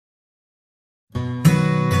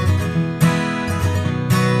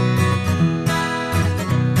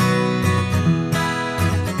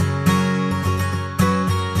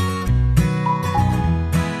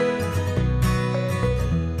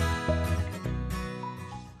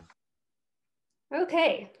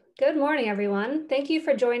Okay, good morning, everyone. Thank you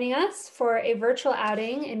for joining us for a virtual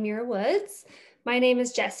outing in Muir Woods. My name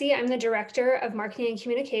is Jessie. I'm the Director of Marketing and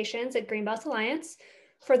Communications at Greenbelt Alliance.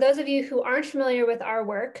 For those of you who aren't familiar with our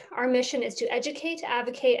work, our mission is to educate,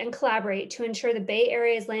 advocate, and collaborate to ensure the Bay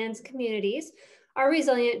Area's lands and communities are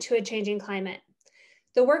resilient to a changing climate.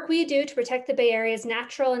 The work we do to protect the Bay Area's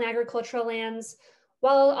natural and agricultural lands,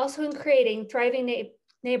 while also in creating thriving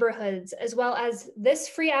neighborhoods, as well as this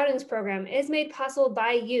free outings program, is made possible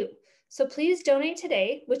by you. So please donate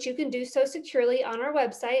today, which you can do so securely on our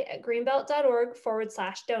website at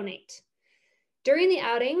greenbelt.org/donate. During the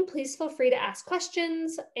outing, please feel free to ask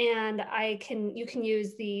questions, and you can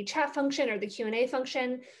use the chat function or the Q&A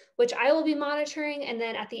function, which I will be monitoring. And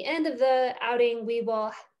then at the end of the outing, we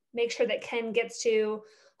will make sure that Ken gets to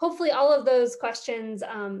hopefully all of those questions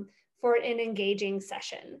for an engaging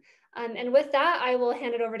session. And with that, I will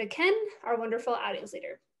hand it over to Ken, our wonderful outings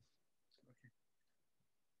leader.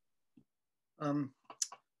 I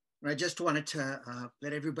just wanted to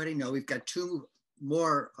let everybody know we've got two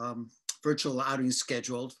more virtual outings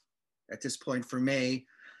scheduled at this point for May.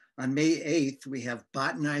 On May 8th, we have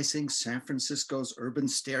Botanizing San Francisco's Urban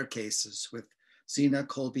Staircases with Zena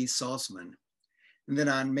Colby-Salzman. And then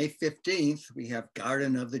on May 15th, we have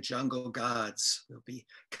Garden of the Jungle Gods. We'll be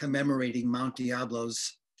commemorating Mount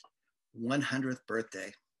Diablo's 100th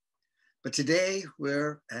birthday. But today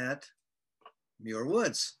we're at Muir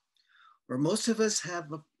Woods, where most of us have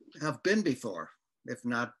been before, if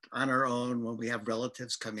not on our own when we have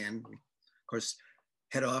relatives come in. We, of course,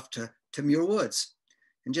 head off to Muir Woods.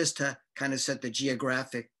 And just to kind of set the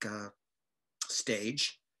geographic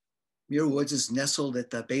stage, Muir Woods is nestled at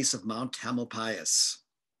the base of Mount Tamalpais.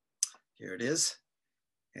 Here it is.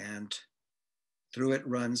 And through it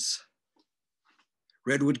runs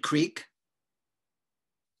Redwood Creek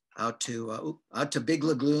out to Big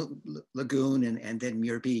Lagoon and then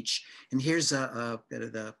Muir Beach. And here's a bit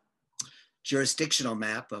of the jurisdictional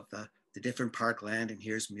map of the different parkland. And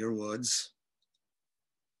here's Muir Woods.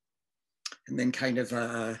 And then kind of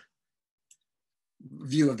a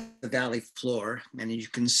view of the valley floor. And you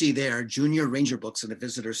can see there junior ranger books in the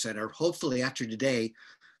visitor center. Hopefully after today,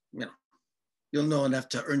 you'll know enough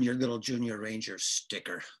to earn your little junior ranger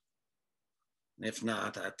sticker. If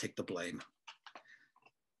not, I'll take the blame.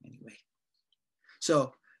 Anyway,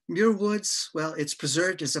 so Muir Woods, well, it's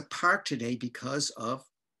preserved as a park today because of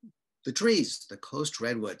the trees, the coast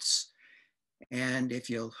redwoods. And if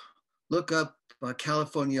you look up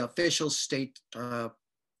California official state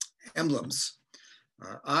emblems,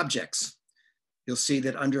 objects, you'll see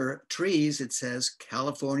that under trees, it says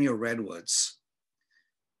California redwoods,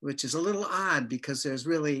 which is a little odd because there's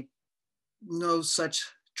really no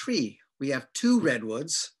such tree. We have two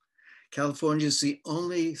redwoods. California is the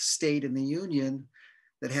only state in the union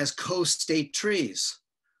that has coast state trees.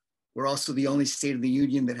 We're also the only state in the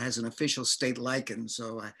union that has an official state lichen.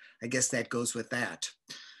 So I guess that goes with that.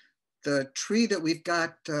 The tree that we've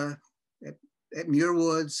got at Muir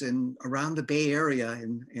Woods and around the Bay Area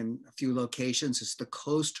in a few locations is the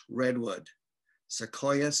coast redwood,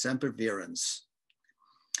 Sequoia sempervirens.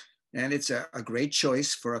 And it's a great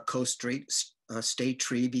choice for a coast state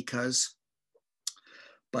tree because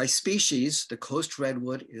by species, the coast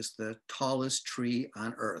redwood is the tallest tree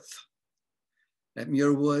on Earth. At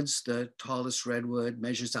Muir Woods, the tallest redwood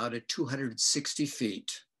measures out at 260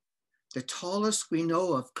 feet. The tallest we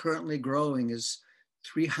know of currently growing is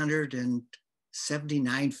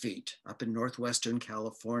 379 feet up in northwestern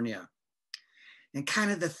California. And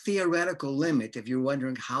kind of the theoretical limit, if you're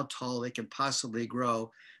wondering how tall they can possibly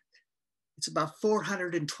grow, it's about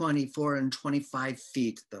 425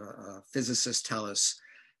 feet, the physicists tell us.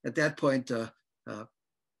 At that point, the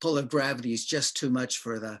pull of gravity is just too much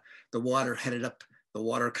for the water headed up the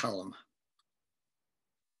water column.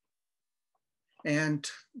 And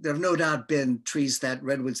there have no doubt been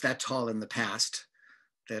redwoods that tall in the past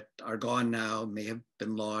that are gone now, may have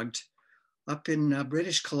been logged. Up in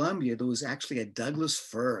British Columbia, there was actually a Douglas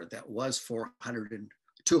fir that was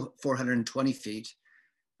 420 feet.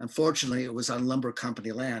 Unfortunately, it was on lumber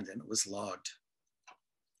company land and it was logged.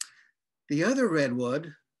 The other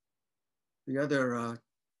redwood, the other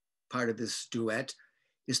part of this duet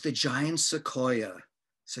is the giant sequoia,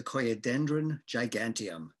 Sequoiadendron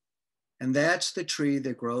giganteum. And that's the tree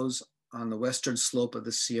that grows on the western slope of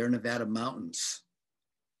the Sierra Nevada mountains.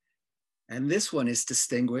 And this one is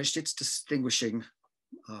distinguished. Its distinguishing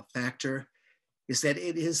factor is that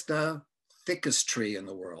it is the thickest tree in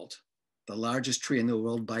the world, the largest tree in the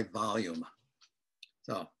world by volume.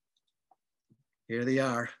 So here they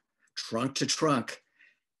are, trunk to trunk.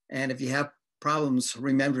 And if you have problems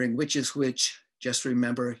remembering which is which, just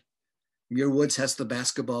remember Muir Woods has the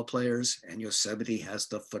basketball players and Yosemite has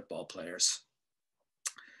the football players.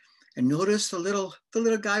 And notice the little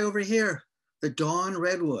guy over here, the dawn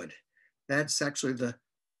redwood. That's actually the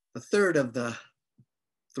third of the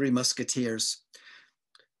three musketeers.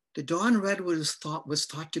 The dawn redwood was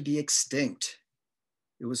thought to be extinct.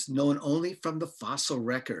 It was known only from the fossil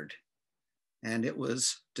record. And it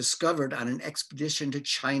was discovered on an expedition to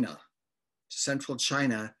China, to central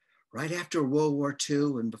China, right after World War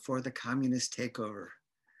II and before the communist takeover.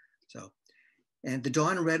 So, and the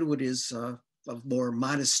dawn redwood is of more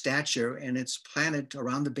modest stature, and it's planted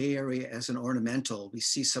around the Bay Area as an ornamental. We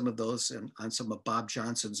see some of those on some of Bob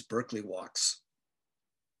Johnson's Berkeley walks.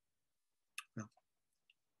 Well,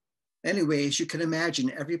 anyway, as you can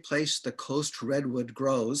imagine, every place the coast redwood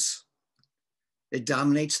grows, it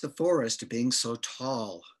dominates the forest, being so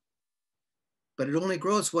tall. But it only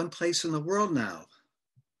grows one place in the world now.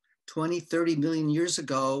 20, 30 million years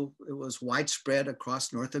ago, it was widespread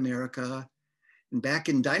across North America. And back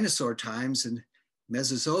in dinosaur times, in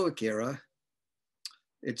Mesozoic era,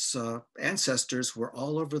 its ancestors were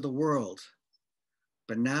all over the world.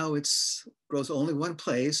 But now it grows only one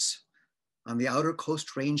place on the outer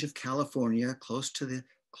coast range of California, close to the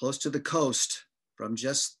coast, from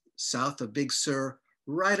just south of Big Sur,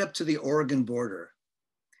 right up to the Oregon border,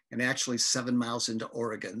 and actually 7 miles into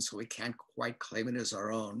Oregon, so we can't quite claim it as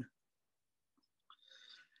our own.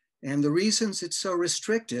 And the reasons it's so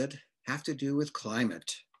restricted have to do with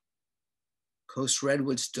climate. Coast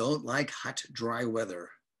redwoods don't like hot, dry weather,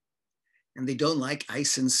 and they don't like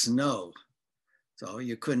ice and snow. So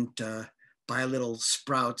you couldn't buy a little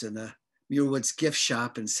sprout in a Muir Woods gift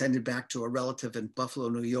shop and send it back to a relative in Buffalo,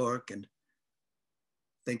 New York, and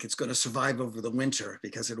think it's going to survive over the winter,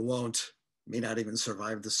 because it won't. It may not even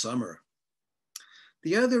survive the summer.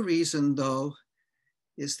 The other reason, though,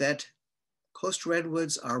 is that coast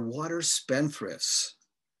redwoods are water spendthrifts.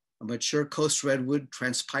 A mature coast redwood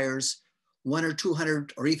transpires 100 or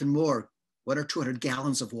 200 or even more, 100 or 200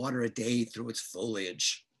 gallons of water a day through its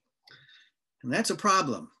foliage. And that's a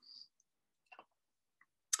problem.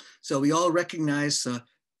 So we all recognize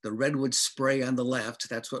the redwood spray on the left.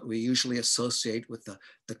 That's what we usually associate with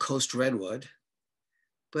the coast redwood.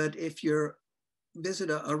 But if you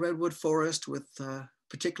visit a redwood forest with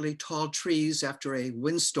particularly tall trees after a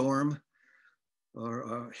windstorm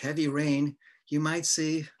or heavy rain, you might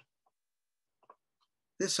see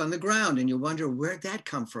this on the ground and you wonder, where'd that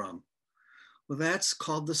come from? Well, that's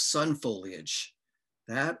called the sun foliage.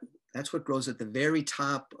 That's what grows at the very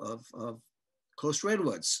top of coast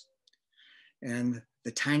redwoods. And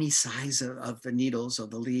the tiny size of the needles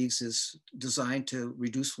of the leaves is designed to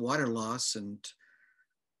reduce water loss and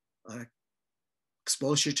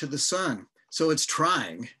exposure to the sun. So it's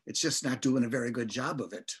trying, it's just not doing a very good job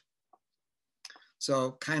of it.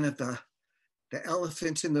 So kind of the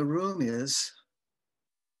elephant in the room is,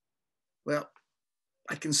 well,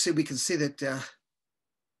 we can see that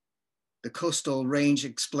the coastal range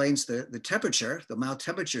explains the temperature, the mild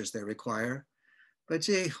temperatures they require. But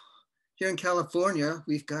gee, here in California,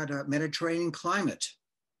 we've got a Mediterranean climate.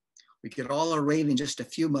 We get all our rain in just a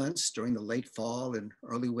few months during the late fall and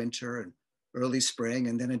early winter and early spring,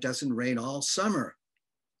 and then it doesn't rain all summer.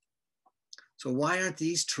 So why aren't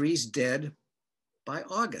these trees dead by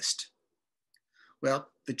August?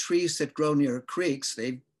 Well, the trees that grow near creeks,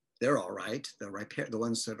 they're all right. The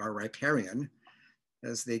ones that are riparian,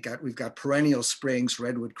 as we've got perennial springs.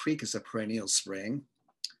 Redwood Creek is a perennial spring.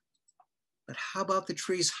 But how about the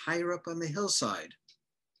trees higher up on the hillside?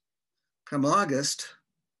 Come August,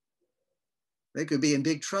 they could be in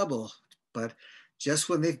big trouble. But just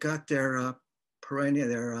when they've got their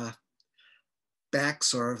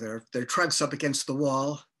backs or their trunks up against the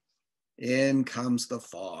wall, in comes the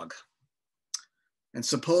fog. And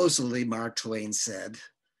supposedly, Mark Twain said,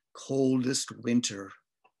 coldest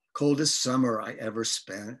summer I ever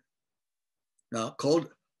spent. No,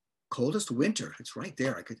 coldest winter, it's right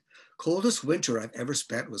there. Coldest winter I've ever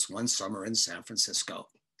spent was one summer in San Francisco.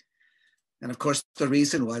 And of course, the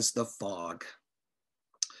reason was the fog.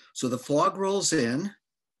 So the fog rolls in,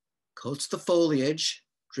 coats the foliage,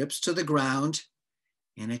 drips to the ground,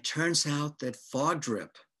 and it turns out that fog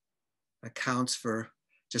drip accounts for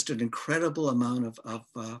just an incredible amount of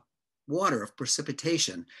water, of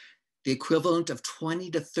precipitation, the equivalent of 20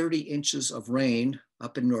 to 30 inches of rain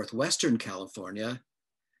up in northwestern California,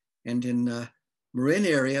 and in the Marin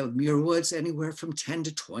area of Muir Woods, anywhere from 10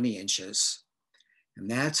 to 20 inches. And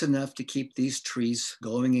that's enough to keep these trees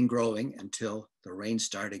going and growing until the rains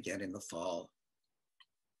start again in the fall.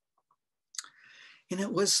 And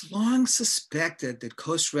it was long suspected that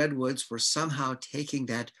coast redwoods were somehow taking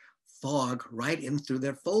that fog right in through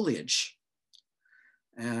their foliage.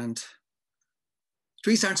 And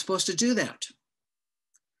trees aren't supposed to do that.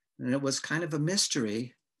 And it was kind of a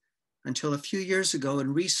mystery until a few years ago,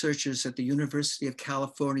 when researchers at the University of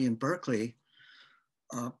California in Berkeley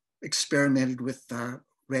experimented with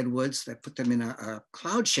redwoods. That put them in a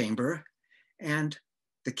cloud chamber, and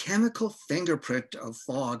the chemical fingerprint of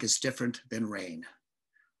fog is different than rain.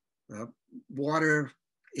 Water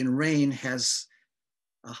in rain has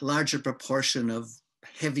a larger proportion of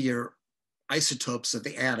heavier isotopes of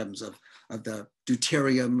the atoms of the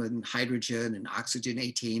deuterium and hydrogen and oxygen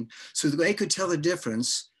 18. So they could tell the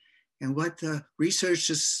difference. And what the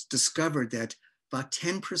researchers discovered, that about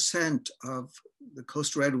 10% of the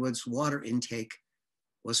coast redwoods water intake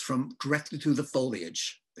was from directly through the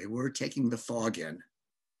foliage. They were taking the fog in.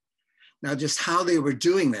 Now, just how they were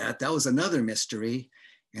doing that, that was another mystery.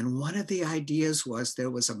 And one of the ideas was there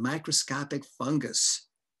was a microscopic fungus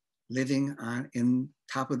living on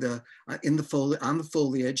the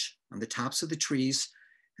foliage, on the tops of the trees,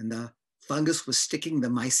 and the fungus was sticking the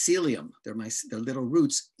mycelium, their little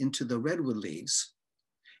roots, into the redwood leaves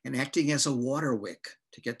and acting as a water wick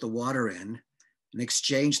to get the water in. In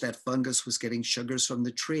exchange, that fungus was getting sugars from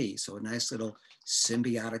the tree. So a nice little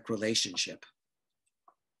symbiotic relationship.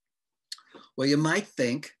 Well, you might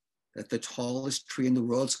think that the tallest tree in the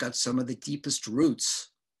world's got some of the deepest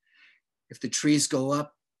roots. If the trees go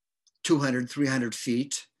up 200, 300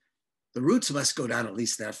 feet, the roots must go down at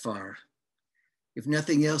least that far. If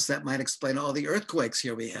nothing else, that might explain all the earthquakes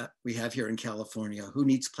here we have here in California. Who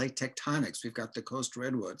needs plate tectonics? We've got the coast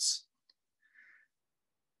redwoods.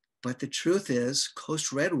 But the truth is,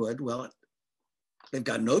 coast redwood, well, they've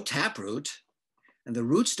got no taproot, and the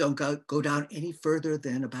roots don't go down any further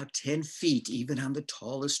than about 10 feet, even on the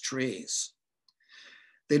tallest trees.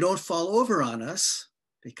 They don't fall over on us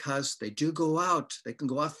because they do go out. They can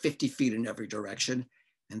go out 50 feet in every direction,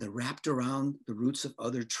 and they're wrapped around the roots of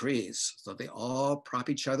other trees. So they all prop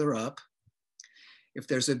each other up. If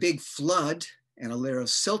there's a big flood and a layer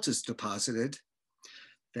of silt is deposited,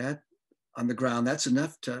 that on the ground, that's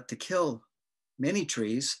enough to kill many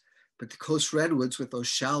trees. But the coast redwoods with those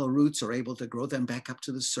shallow roots are able to grow them back up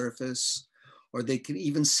to the surface, or they can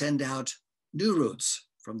even send out new roots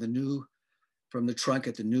from the trunk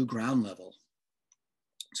at the new ground level.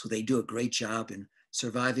 So they do a great job in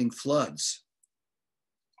surviving floods.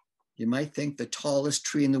 You might think the tallest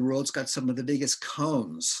tree in the world's got some of the biggest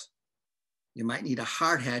cones. You might need a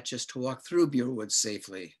hard hat just to walk through Muir Woods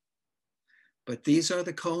safely. But these are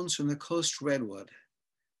the cones from the coast redwood.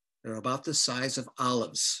 They're about the size of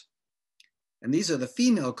olives. And these are the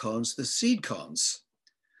female cones, the seed cones.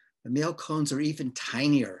 The male cones are even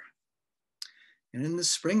tinier. And in the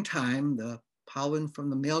springtime, the pollen from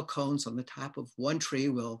the male cones on the top of one tree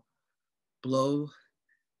will blow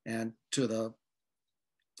and to the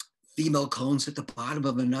female cones at the bottom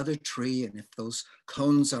of another tree. And if those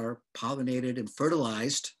cones are pollinated and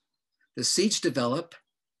fertilized, the seeds develop.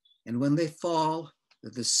 And when they fall,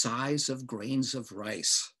 they're the size of grains of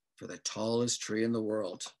rice for the tallest tree in the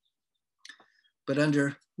world. But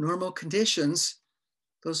under normal conditions,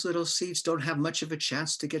 those little seeds don't have much of a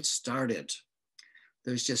chance to get started.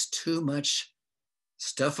 There's just too much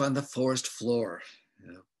stuff on the forest floor,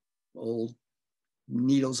 old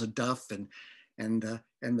needles of duff and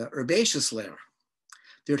the herbaceous layer.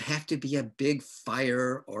 There'd have to be a big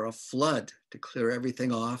fire or a flood to clear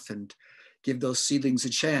everything off and give those seedlings a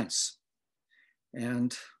chance.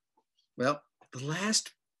 And well, the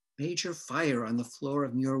last major fire on the floor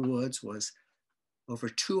of Muir Woods was over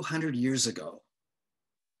 200 years ago.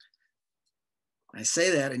 I say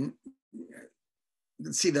that, and you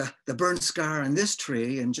can see the burn scar on this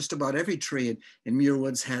tree, and just about every tree in Muir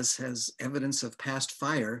Woods has evidence of past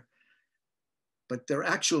fire. But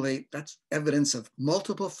that's evidence of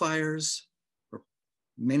multiple fires for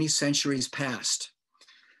many centuries past.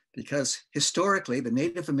 Because historically, the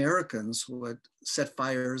Native Americans would set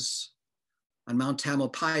fires on Mount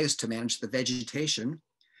Tamalpais to manage the vegetation.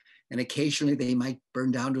 And occasionally they might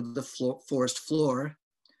burn down to the forest floor.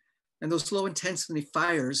 And those low intensity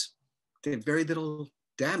fires did very little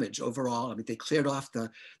damage overall. I mean, they cleared off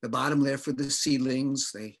the bottom layer for the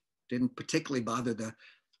seedlings. They didn't particularly bother the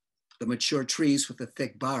mature trees with the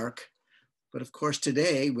thick bark. But of course,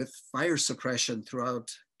 today with fire suppression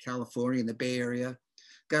throughout California and the Bay Area,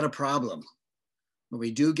 got a problem. When we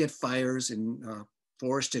do get fires in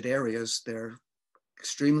forested areas, they're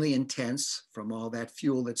extremely intense from all that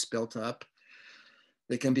fuel that's built up.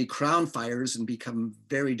 They can be crown fires and become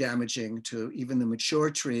very damaging to even the mature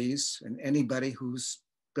trees, and anybody who's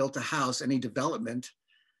built a house, any development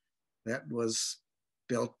that was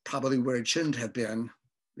built probably where it shouldn't have been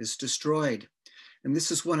is destroyed. And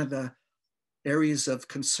this is one of the areas of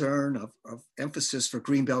concern, of emphasis for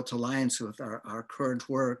Greenbelt Alliance with our current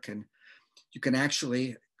work. And you can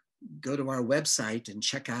actually go to our website and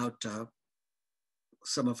check out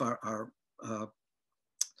some of our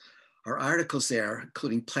articles there,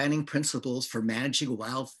 including planning principles for managing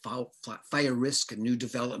wildfire risk and new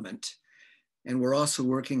development. And we're also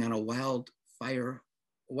working on a wildfire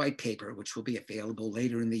white paper, which will be available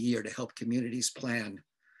later in the year to help communities plan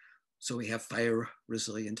so we have fire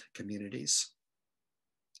resilient communities.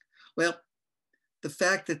 Well, the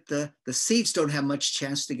fact that the seeds don't have much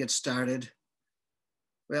chance to get started,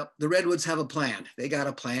 well, the redwoods have a plan. They got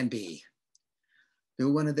a plan B. They're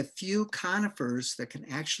one of the few conifers that can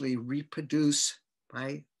actually reproduce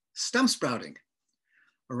by stump sprouting.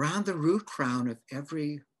 Around the root crown of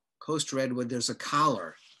every coast redwood, there's a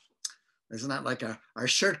collar. It's not like our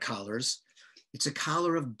shirt collars. It's a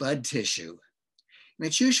collar of bud tissue. And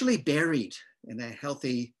it's usually buried in a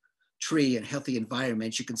healthy tree and healthy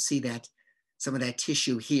environment. You can see that some of that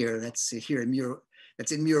tissue here, that's here in Muir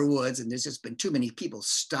Woods, and there's just been too many people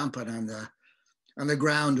stomping on the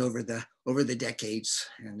ground over the decades,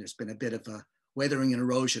 and there's been a bit of a weathering and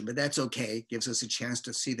erosion, but that's okay. It gives us a chance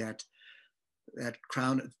to see that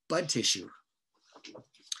crown of bud tissue.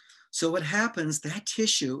 So what happens, that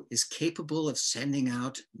tissue is capable of sending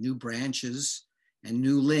out new branches and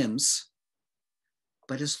new limbs,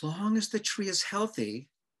 but as long as the tree is healthy,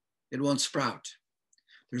 it won't sprout.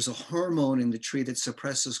 There's a hormone in the tree that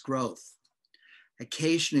suppresses growth.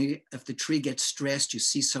 Occasionally, if the tree gets stressed, you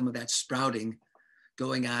see some of that sprouting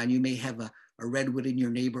going on. You may have a redwood in your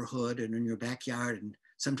neighborhood and in your backyard, and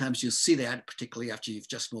sometimes you'll see that, particularly after you've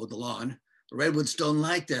just mowed the lawn. The redwoods don't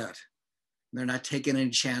like that. They're not taking any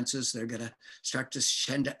chances. They're gonna start to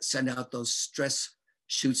send out those stress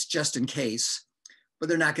shoots just in case, but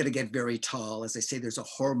they're not gonna get very tall. As I say, there's a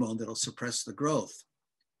hormone that'll suppress the growth.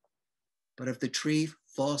 But if the tree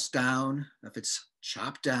falls down, if it's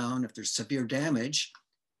chopped down, if there's severe damage,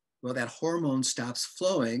 well, that hormone stops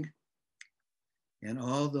flowing and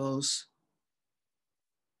all those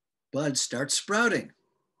buds start sprouting.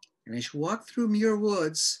 And as you walk through Muir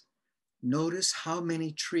Woods, notice how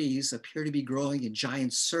many trees appear to be growing in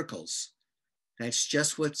giant circles. That's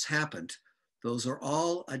just what's happened. Those are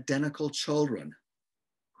all identical children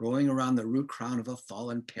growing around the root crown of a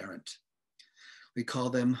fallen parent. We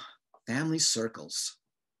call them family circles.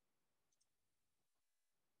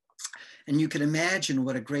 And you can imagine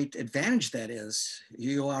what a great advantage that is.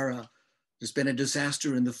 There's been a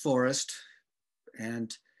disaster in the forest,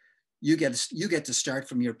 and you get to start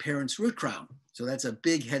from your parents' root crown. So that's a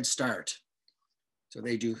big head start. So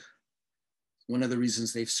they do, one of the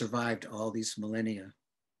reasons they've survived all these millennia.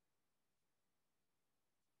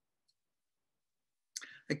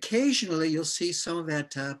 Occasionally, you'll see some of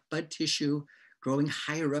that bud tissue growing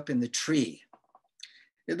higher up in the tree.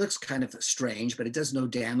 It looks kind of strange, but it does no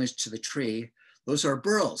damage to the tree. Those are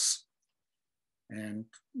burls. And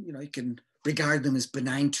you can regard them as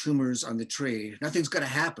benign tumors on the tree. Nothing's gonna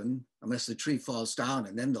happen unless the tree falls down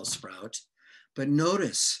and then they'll sprout. But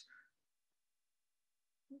notice,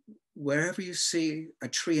 wherever you see a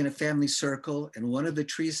tree in a family circle and one of the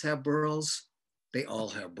trees have burls, they all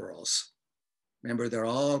have burls. Remember, they're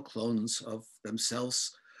all clones of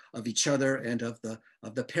themselves, of each other, and of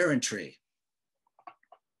the parent tree.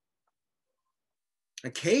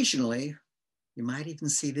 Occasionally, you might even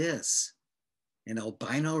see this, an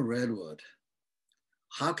albino redwood.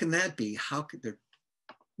 How can that be? How could there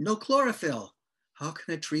no chlorophyll? How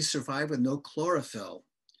can a tree survive with no chlorophyll?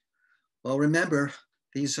 Well, remember,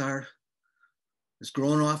 it's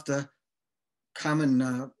grown off the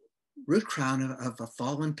common root crown of a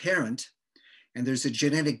fallen parent, and there's a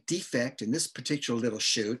genetic defect in this particular little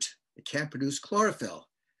shoot. It can't produce chlorophyll.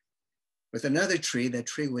 With another tree, that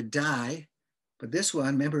tree would die, but this one,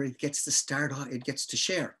 remember, it gets to start off, it gets to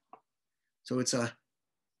share. So it's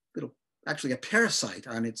actually a parasite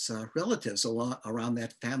on its relatives around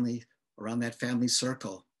that family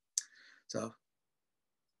circle. So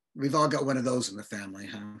we've all got one of those in the family,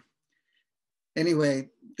 huh? Anyway,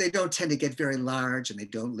 they don't tend to get very large and they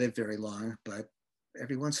don't live very long, but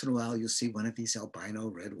every once in a while you'll see one of these albino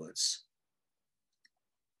redwoods.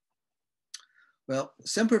 Well,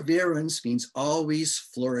 sempervirens means always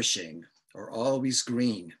flourishing or always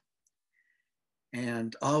green.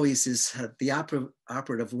 And always is the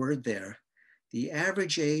operative word there. The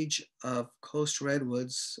average age of the coast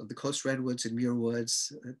redwoods and Muir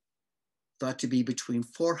Woods thought to be between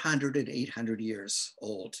 400 and 800 years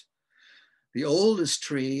old. The oldest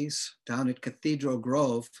trees down at Cathedral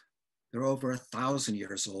Grove, they're over 1,000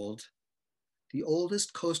 years old. The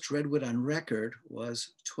oldest coast redwood on record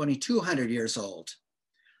was 2,200 years old.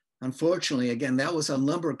 Unfortunately, again, that was on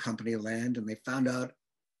lumber company land, and they found out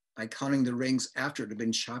by counting the rings after it had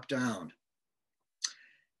been chopped down.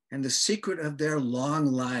 And the secret of their long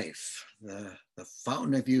life, the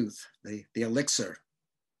fountain of youth, the elixir,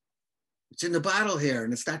 it's in the bottle here,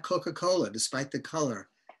 and it's not Coca-Cola, despite the color.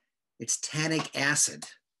 It's tannic acid.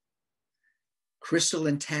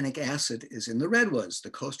 Crystalline tannic acid is in the redwoods, the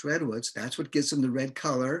coast redwoods. That's what gives them the red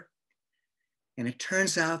color. And it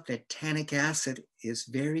turns out that tannic acid is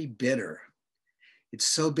very bitter. It's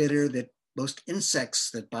so bitter that most insects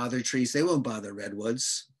that bother trees, they won't bother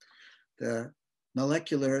redwoods. The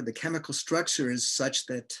chemical structure is such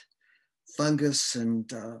that fungus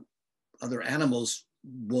and other animals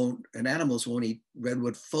won't eat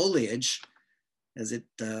redwood foliage, as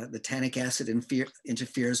the tannic acid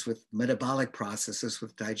interferes with metabolic processes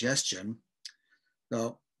with digestion.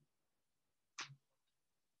 So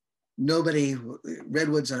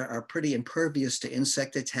redwoods are pretty impervious to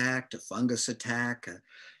insect attack, to fungus attack,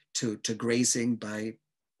 to grazing by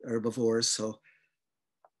herbivores. So,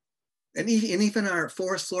 and even our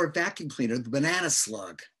forest floor vacuum cleaner, the banana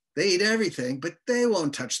slug, they eat everything, but they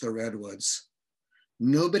won't touch the redwoods.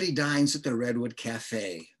 Nobody dines at the Redwood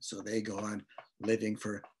Cafe, so they go on living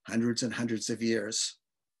for hundreds and hundreds of years.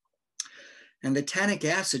 And the tannic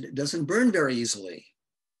acid doesn't burn very easily.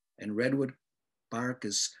 And redwood bark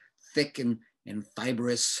is thick and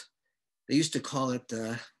fibrous. They used to call it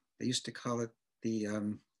the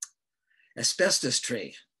asbestos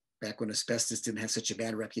tree, back when asbestos didn't have such a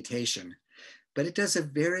bad reputation. But it does a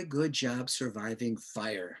very good job surviving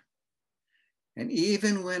fire. And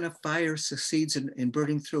even when a fire succeeds in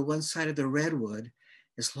burning through one side of the redwood,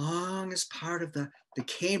 as long as part of the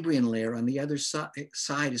Cambrian layer on the other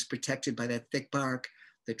side is protected by that thick bark,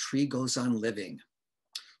 the tree goes on living.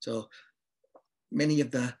 So many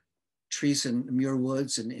of the trees in Muir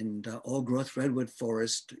Woods and old growth redwood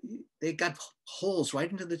forest, they got holes right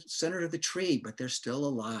into the center of the tree, but they're still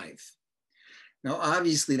alive. Now,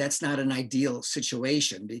 obviously that's not an ideal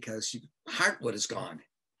situation because heartwood is gone.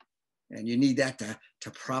 And you need that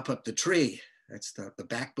to prop up the tree. That's the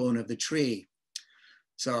backbone of the tree.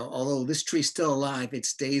 So although this tree's still alive,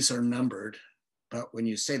 its days are numbered. But when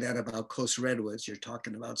you say that about coast redwoods, you're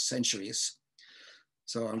talking about centuries.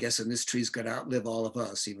 So I'm guessing this tree's gonna outlive all of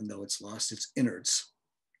us, even though it's lost its innards.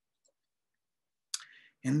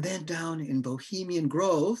 And then down in Bohemian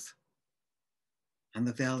Grove, on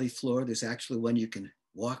the valley floor, there's actually one you can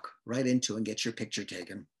walk right into and get your picture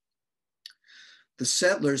taken. The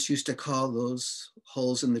settlers used to call those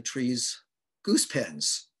holes in the trees goose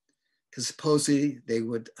pens, because supposedly they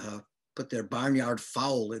would put their barnyard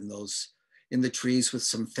fowl in the trees with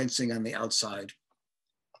some fencing on the outside.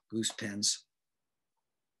 Goose pens.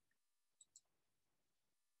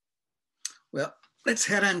 Well, let's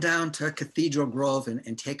head on down to Cathedral Grove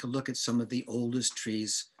and take a look at some of the oldest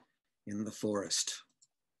trees in the forest.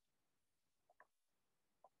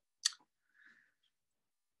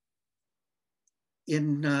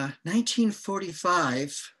 In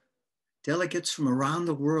 1945, delegates from around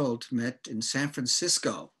the world met in San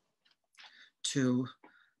Francisco to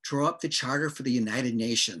draw up the Charter for the United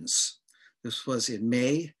Nations. This was in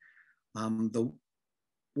May. The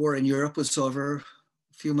war in Europe was over,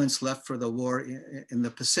 a few months left for the war in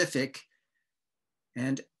the Pacific.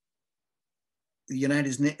 And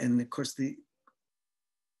and of course,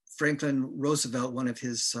 Franklin Roosevelt, one of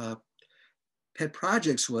his pet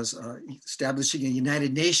projects was establishing a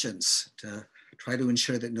United Nations to try to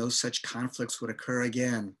ensure that no such conflicts would occur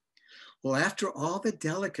again. Well, after all the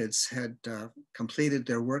delegates had completed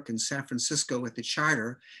their work in San Francisco with the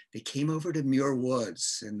charter, they came over to Muir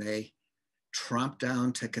Woods and they tromped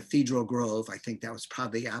down to Cathedral Grove. I think that was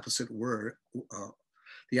probably the opposite word,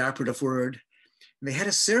 the operative word. And they had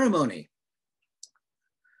a ceremony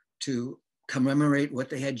to commemorate what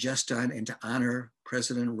they had just done and to honor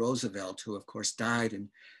President Roosevelt, who of course died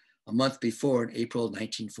a month before in April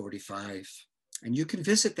 1945. And you can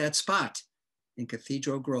visit that spot in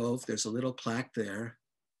Cathedral Grove. There's a little plaque there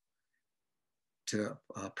to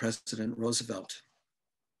President Roosevelt.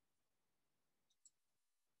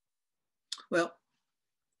 Well,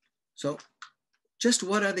 so just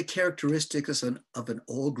what are the characteristics of an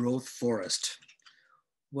old growth forest?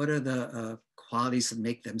 What are the qualities that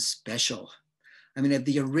make them special? I mean, of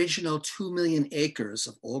the original 2 million acres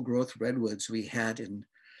of old growth redwoods we had in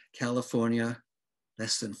California,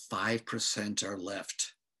 less than 5% are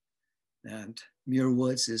left. And Muir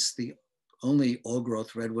Woods is the only old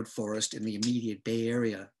growth redwood forest in the immediate Bay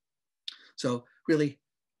Area. So really,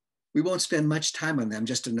 we won't spend much time on them,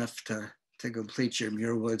 just enough to complete your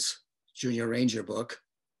Muir Woods Junior Ranger book.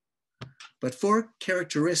 But 4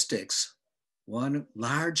 characteristics one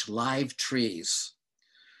large live trees.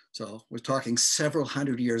 So we're talking several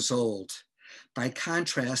hundred years old. By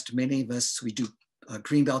contrast, many of us, we do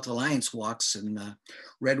Greenbelt Alliance walks in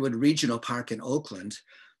Redwood Regional Park in Oakland.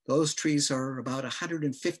 Those trees are about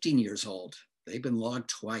 115 years old. They've been logged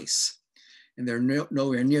twice, and they're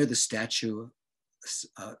nowhere near the stature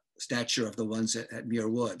of the ones at Muir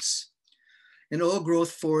Woods. An old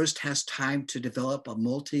growth forest has time to develop a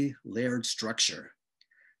multi-layered structure.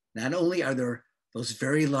 Not only are there those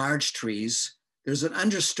very large trees, there's an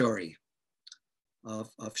understory of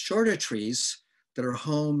shorter trees that are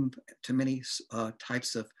home to many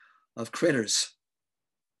types of critters.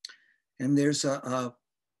 And there's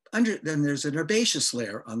then there's an herbaceous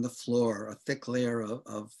layer on the floor, a thick layer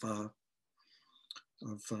of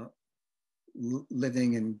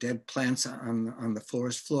living and dead plants on the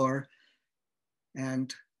forest floor.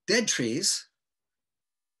 And dead trees,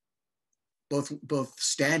 both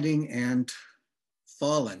standing and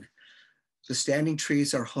fallen. The standing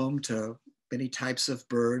trees are home to many types of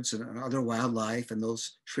birds and other wildlife, and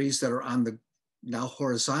those trees that are on the now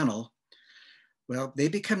horizontal, well, they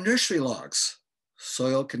become nursery logs.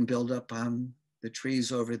 Soil can build up on the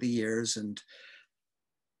trees over the years, and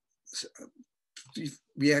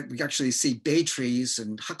we actually see bay trees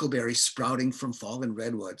and huckleberries sprouting from fallen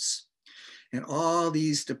redwoods. And all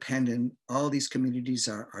these communities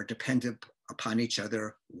are dependent upon each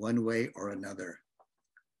other one way or another.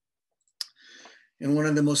 And one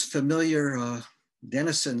of the most familiar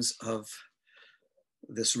denizens of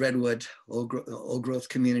this redwood old growth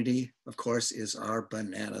community, of course, is our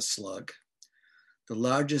banana slug, the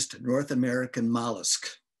largest North American mollusk.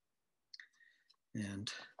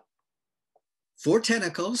 And 4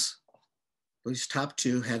 tentacles. Those top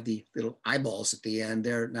 2 have the little eyeballs at the end.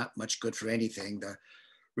 They're not much good for anything. The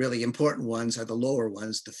really important ones are the lower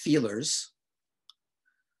ones, the feelers.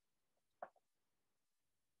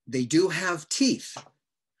 They do have teeth.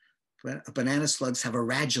 Banana slugs have a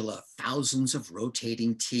radula, thousands of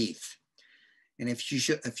rotating teeth. And if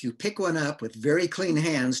you pick one up with very clean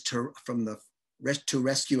hands to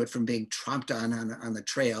rescue it from being tromped on the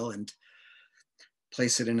trail and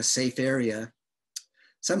place it in a safe area,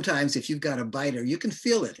 sometimes if you've got a biter, you can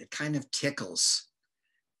feel it. It kind of tickles.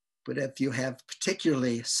 But if you have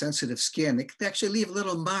particularly sensitive skin, it can actually leave a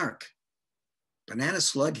little mark. Banana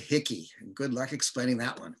slug hickey, and good luck explaining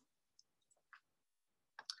that one.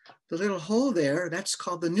 The little hole there, that's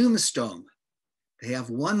called the pneumostome. They have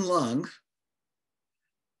 1 lung,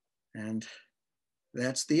 and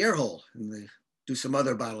that's the air hole. And they do some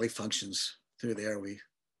other bodily functions through there we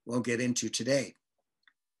won't get into today.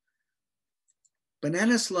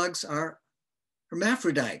 Banana slugs are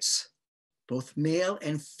hermaphrodites, both male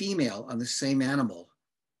and female on the same animal.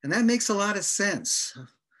 And that makes a lot of sense.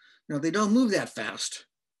 You know, they don't move that fast.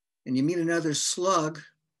 And you meet another slug,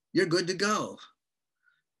 you're good to go.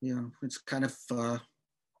 You know, it's kind of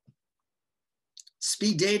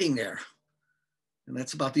speed dating there. And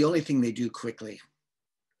that's about the only thing they do quickly.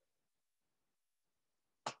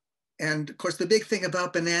 And of course, the big thing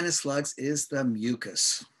about banana slugs is the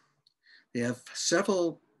mucus. They have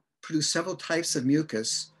produce several types of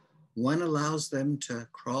mucus. One allows them to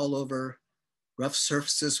crawl over rough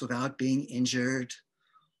surfaces without being injured.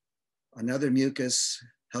 Another mucus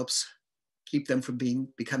helps keep them from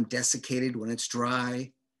become desiccated when it's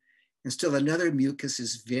dry. And still another mucus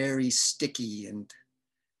is very sticky and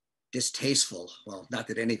distasteful. Well, not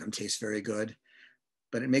that any of them taste very good,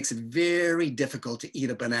 but it makes it very difficult to eat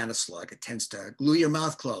a banana slug. It tends to glue your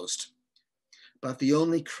mouth closed. But the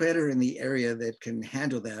only critter in the area that can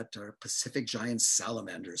handle that are Pacific giant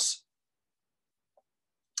salamanders.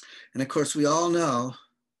 And of course, we all know,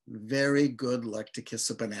 very good luck to kiss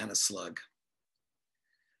a banana slug.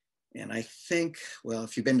 And I think, well,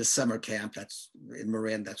 if you've been to summer camp, that's in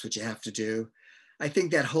Marin, that's what you have to do. I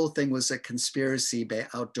think that whole thing was a conspiracy by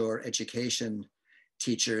outdoor education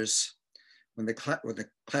teachers. When the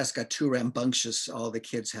class got too rambunctious, all the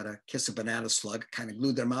kids had to kiss a banana slug, kind of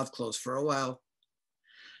glued their mouth closed for a while.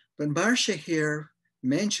 But Marcia here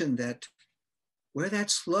mentioned that where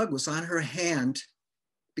that slug was on her hand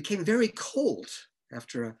became very cold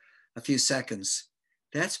after a few seconds.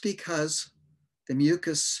 That's because the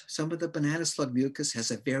mucus, some of the banana slug mucus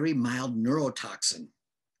has a very mild neurotoxin.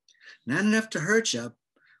 Not enough to hurt you,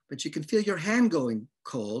 but you can feel your hand going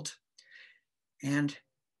cold. And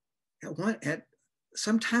at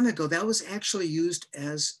some time ago, that was actually used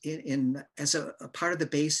as a part of the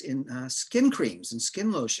base in skin creams and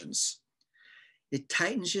skin lotions. It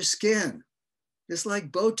tightens your skin, just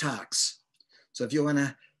like Botox. So if you want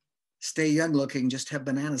to stay young looking, just have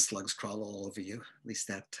banana slugs crawl all over you. At least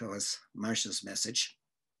that was Marcia's message.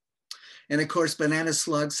 And of course, banana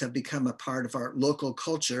slugs have become a part of our local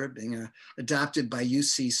culture, being adopted by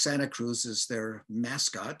UC Santa Cruz as their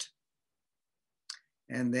mascot.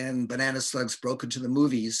 And then banana slugs broke into the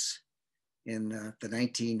movies in the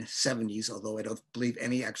 1970s, although I don't believe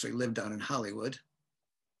any actually lived down in Hollywood.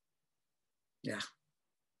 Yeah.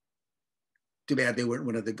 Too bad they weren't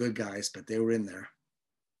one of the good guys, but they were in there.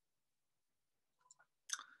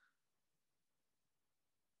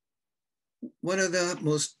 One of the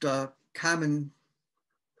most common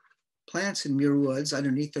plants in Muir Woods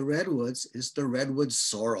underneath the redwoods is the redwood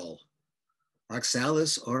sorrel,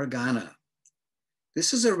 Oxalis oregana.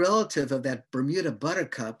 This is a relative of that Bermuda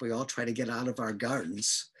buttercup we all try to get out of our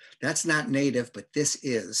gardens. That's not native, but this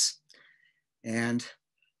is. And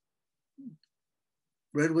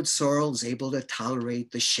redwood sorrel is able to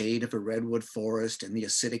tolerate the shade of a redwood forest and the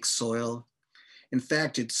acidic soil. In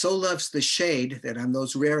fact, it so loves the shade that on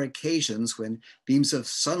those rare occasions when beams of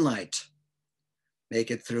sunlight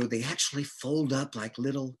make it through, they actually fold up like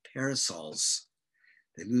little parasols.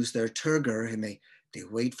 They lose their turgor and they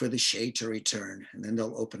wait for the shade to return, and then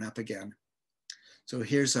they'll open up again. So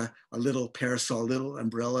here's a little parasol, little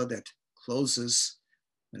umbrella that closes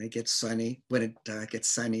when it gets sunny,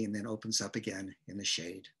 and then opens up again in the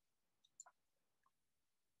shade.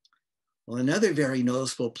 Well, another very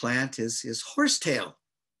noticeable plant is horsetail,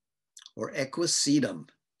 or equisetum.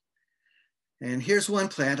 And here's one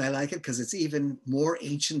plant, I like it because it's even more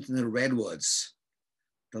ancient than the redwoods.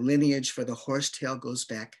 The lineage for the horsetail goes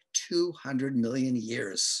back 200 million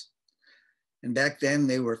years. And back then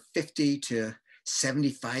they were 50 to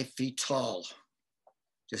 75 feet tall,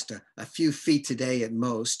 just a few feet today at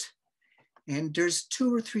most. And there's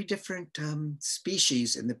 2 or 3 different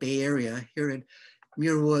species in the Bay Area. Here at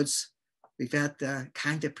Muir Woods, we've got the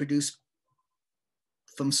kind that produce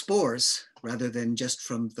from spores rather than just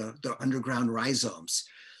from the underground rhizomes.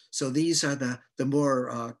 So these are the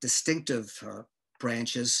more distinctive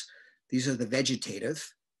branches. These are the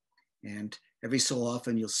vegetative. And every so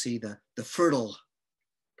often you'll see the fertile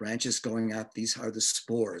branches going up. These are the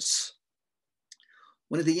spores.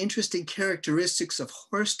 One of the interesting characteristics of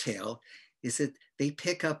horsetail is that they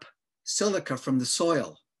pick up silica from the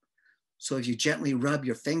soil. So if you gently rub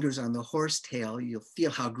your fingers on the horsetail, you'll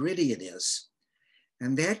feel how gritty it is.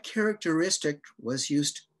 And that characteristic was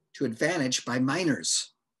used to advantage by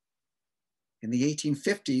miners in the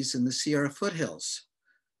 1850s in the Sierra foothills.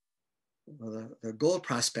 Well, the gold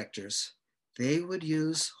prospectors, they would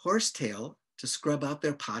use horsetail to scrub out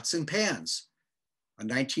their pots and pans, a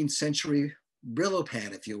 19th century Brillo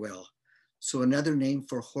pad, if you will. So another name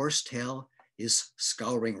for horsetail is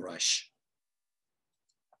scouring rush.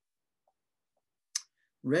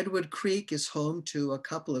 Redwood Creek is home to a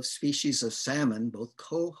couple of species of salmon, both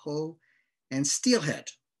coho and steelhead.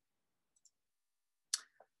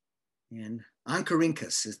 And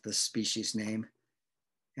Oncorhynchus is the species name.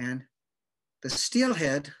 And the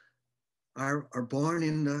steelhead are born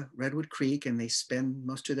in the Redwood Creek, and they spend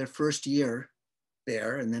most of their first year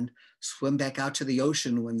there and then swim back out to the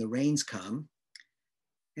ocean when the rains come.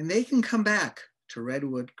 And they can come back to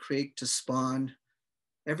Redwood Creek to spawn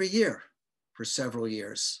every year for several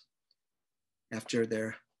years after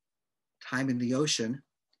their time in the ocean.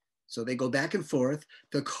 So they go back and forth.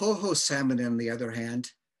 The coho salmon, on the other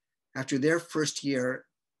hand, after their first year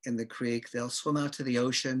in the creek, they'll swim out to the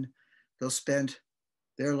ocean. They'll spend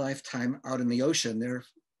their lifetime out in the ocean, their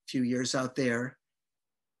few years out there.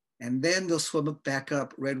 And then they'll swim back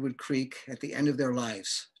up Redwood Creek at the end of their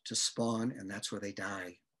lives to spawn, and that's where they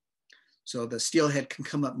die. So the steelhead can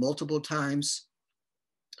come up multiple times,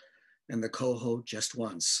 and the coho just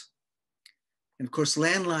once. And of course,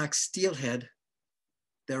 landlocked steelhead,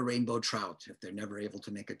 they're rainbow trout. If they're never able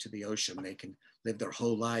to make it to the ocean, they can live their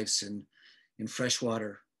whole lives in fresh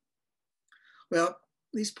water. Well,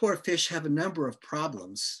 these poor fish have a number of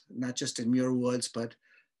problems, not just in Muir Woods, but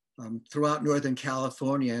throughout Northern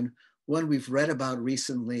California. And one we've read about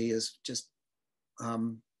recently is just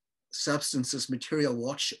substances, material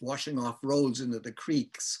washing off roads into the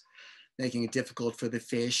creeks, making it difficult for the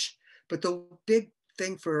fish. But the big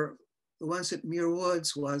thing for the ones at Muir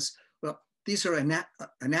Woods was, well, these are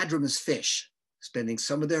anadromous fish, spending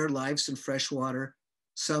some of their lives in fresh water,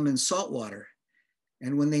 some in salt water.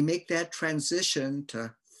 And when they make that transition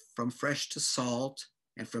from fresh to salt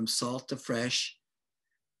and from salt to fresh,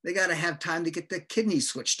 they got to have time to get the kidneys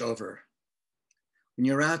switched over. When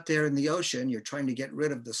you're out there in the ocean, you're trying to get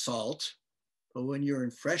rid of the salt. But when you're in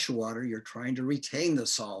fresh water, you're trying to retain the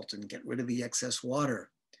salt and get rid of the excess water.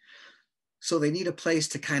 So they need a place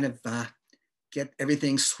to kind of get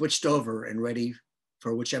everything switched over and ready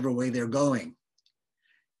for whichever way they're going.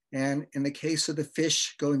 And in the case of the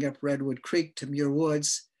fish going up Redwood Creek to Muir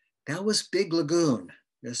Woods, that was Big Lagoon,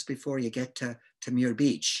 just before you get to Muir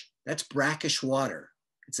Beach. That's brackish water.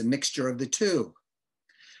 It's a mixture of the two.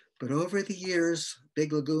 But over the years,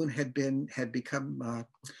 Big Lagoon had become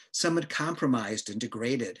somewhat compromised and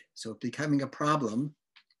degraded, so becoming a problem.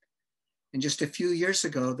 And just a few years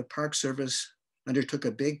ago, the Park Service undertook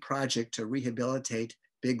a big project to rehabilitate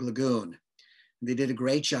Big Lagoon. They did a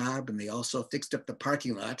great job, and they also fixed up the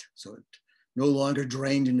parking lot so it no longer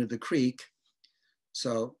drained into the creek.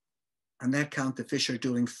 So on that count, the fish are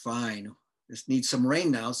doing fine. Just need some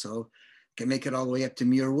rain now so can make it all the way up to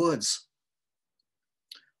Muir Woods.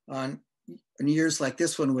 On years like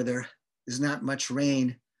this one where there is not much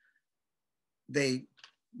rain, they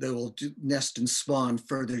will nest and spawn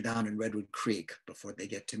further down in Redwood Creek before they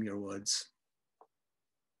get to Muir Woods.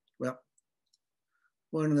 Well,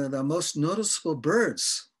 one of the most noticeable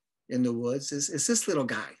birds in the woods is this little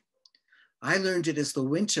guy. I learned it as the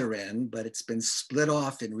winter wren, but it's been split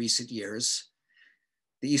off in recent years.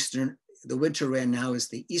 The winter wren now is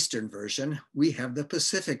the eastern version. We have the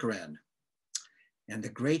Pacific wren. And the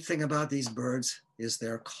great thing about these birds is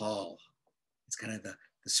their call. It's kind of the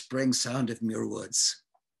spring sound of Muir Woods.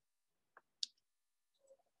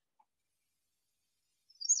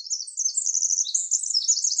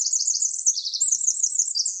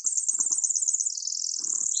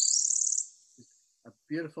 A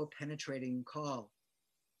beautiful penetrating call.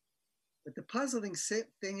 But the puzzling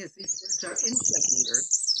thing is these birds are insect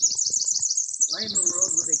eaters. Why in the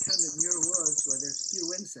world would they come to Muir Woods where there's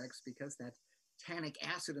few insects? Because that tannic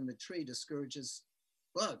acid in the tree discourages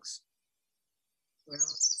bugs. Well,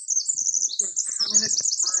 these birds come in at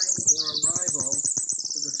time their arrival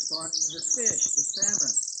to the spawning of the fish, the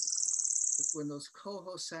salmon. Because when those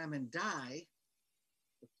coho salmon die,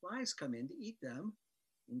 the flies come in to eat them.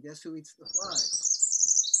 And guess who eats the flies?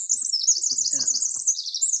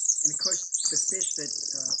 And of course, the fish that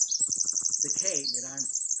decay, that aren't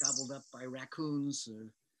gobbled up by raccoons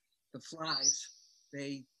or the flies,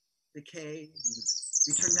 they decay and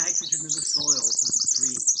return nitrogen to the soil of the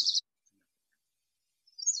tree.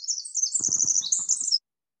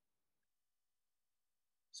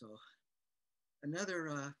 So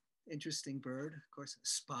another interesting bird, of course,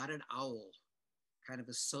 spotted owl, kind of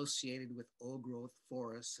associated with old growth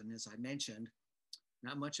forests. And as I mentioned,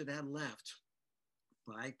 not much of that left,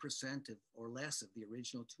 5% or less of the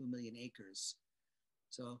original 2 million acres.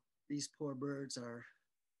 So these poor birds are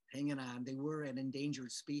hanging on. They were an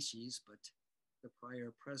endangered species, but the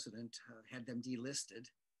prior president had them delisted.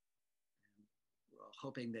 And we're all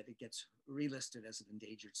hoping that it gets relisted as an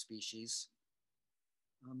endangered species.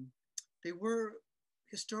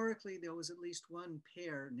 Historically, there was at least one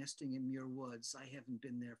pair nesting in Muir Woods. I haven't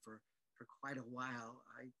been there for quite a while.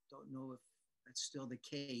 I don't know if that's still the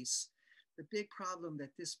case. The big problem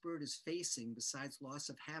that this bird is facing, besides loss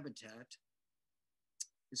of habitat,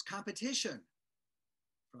 is competition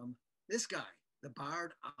from this guy, the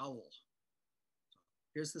barred owl.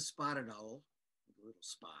 Here's the spotted owl, the little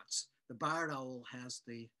spots. The barred owl has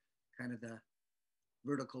the kind of the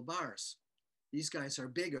vertical bars. These guys are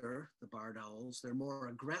bigger, the barred owls. They're more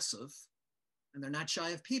aggressive, and they're not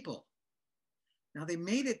shy of people. Now, they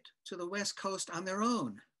made it to the West Coast on their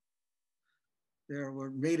own. They were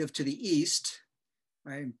native to the East,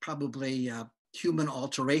 right? Probably human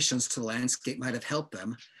alterations to the landscape might have helped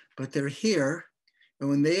them, but they're here. And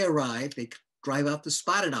when they arrive, they drive out the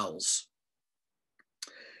spotted owls.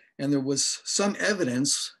 And there was some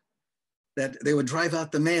evidence that they would drive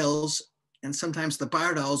out the males, and sometimes the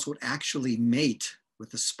barred owls would actually mate with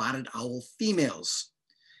the spotted owl females,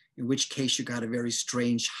 in which case you got a very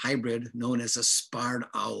strange hybrid known as a sparred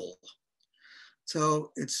owl.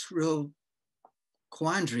 So it's real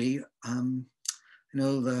quandary.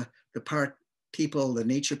 The park people, the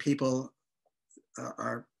nature people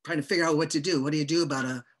are trying to figure out what to do. What do you do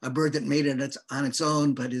about a bird that made it on its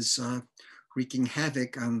own, but is wreaking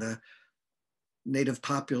havoc on the native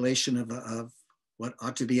population of what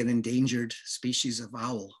ought to be an endangered species of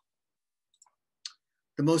owl?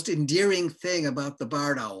 The most endearing thing about the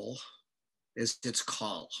barred owl is its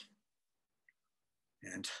call.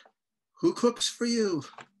 And who cooks for you?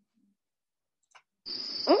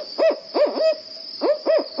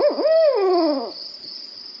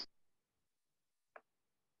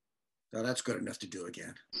 So that's good enough to do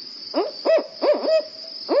again.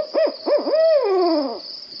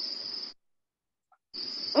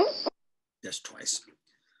 Just twice.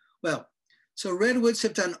 Well, so redwoods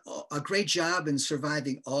have done a great job in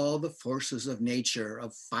surviving all the forces of nature,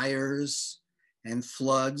 of fires and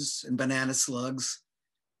floods and banana slugs,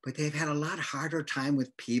 but they've had a lot harder time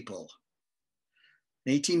with people.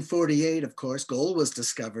 In 1848, of course, gold was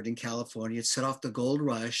discovered in California. It set off the gold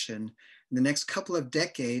rush. And in the next couple of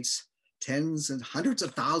decades, tens and hundreds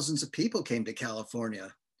of thousands of people came to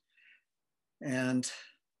California. And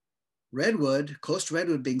redwood, coast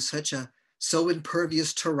redwood being so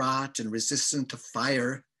impervious to rot and resistant to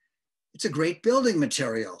fire, it's a great building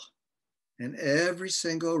material. And every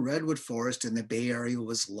single redwood forest in the Bay Area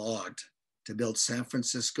was logged to build San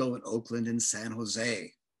Francisco and Oakland and San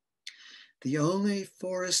Jose. The only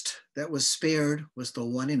forest that was spared was the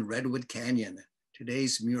one in Redwood Canyon,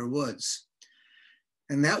 today's Muir Woods.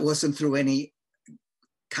 And that wasn't through any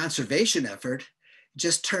conservation effort. It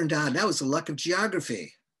just turned out that was the luck of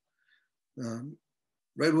geography.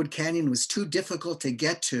 Redwood Canyon was too difficult to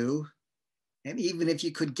get to. And even if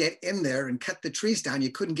you could get in there and cut the trees down,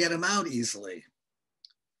 you couldn't get them out easily.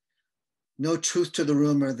 No truth to the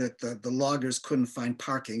rumor that the loggers couldn't find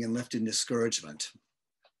parking and left in discouragement.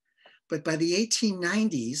 But by the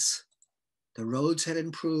 1890s, the roads had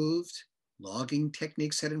improved, logging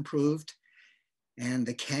techniques had improved, and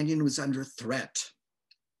the canyon was under threat.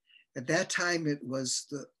 At that time, it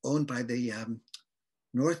was owned by the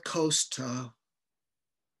North Coast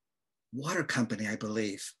Water Company, I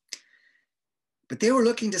believe. But they were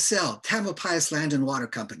looking to sell. Tamalpais Land and Water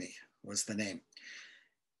Company was the name.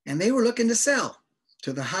 And they were looking to sell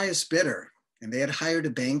to the highest bidder. And they had hired a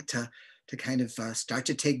bank to kind of start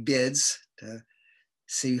to take bids to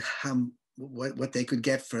see what they could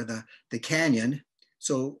get for the canyon.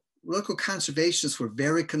 So local conservationists were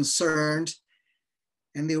very concerned,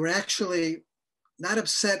 and they were actually not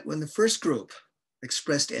upset when the first group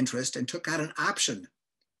expressed interest and took out an option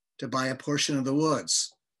to buy a portion of the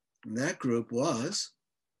woods. And that group was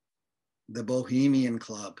the Bohemian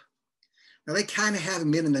Club. Now they kind of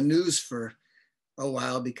haven't been in the news for a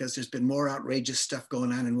while because there's been more outrageous stuff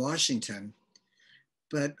going on in Washington.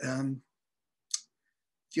 But if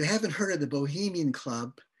you haven't heard of the Bohemian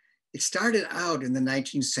Club, it started out in the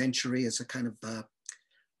 19th century as a kind of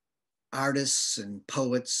artists and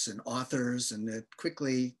poets and authors, and it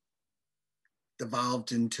quickly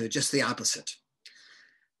devolved into just the opposite.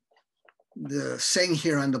 The saying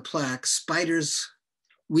here on the plaque,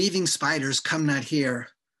 weaving spiders come not here.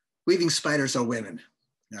 Weaving spiders are women.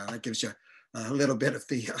 Now that gives you a little bit of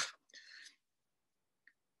the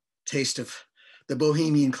taste of the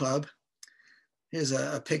Bohemian Club. Here's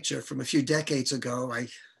a picture from a few decades ago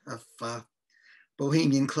of a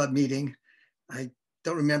Bohemian Club meeting. I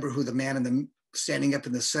don't remember who the man standing up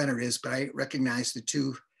in the center is, but I recognize the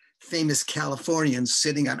two famous Californians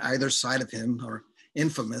sitting on either side of him, or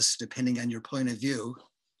infamous, depending on your point of view.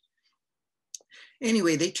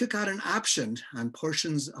 Anyway, they took out an option on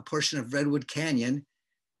a portion of Redwood Canyon,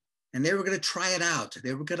 and they were going to try it out.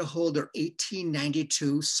 They were going to hold their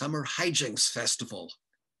 1892 Summer Hijinks Festival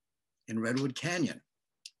in Redwood Canyon.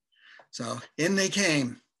 So in they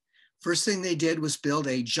came. First thing they did was build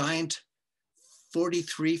a giant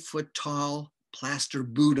 43-foot tall plaster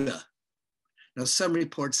Buddha. Now some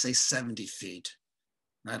reports say 70 feet.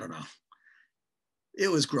 I don't know. It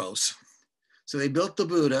was gross. So they built the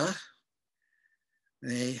Buddha.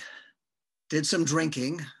 They did some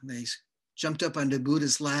drinking. They jumped up onto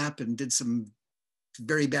Buddha's lap and did some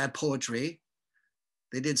very bad poetry.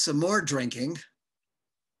 They did some more drinking.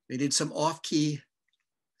 They did some off-key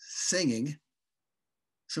singing,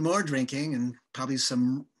 some more drinking, and probably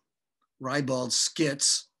some ribald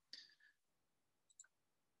skits.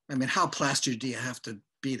 I mean, how plastered do you have to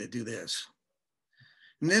be to do this?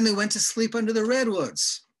 And then they went to sleep under the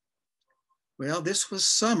redwoods. Well, this was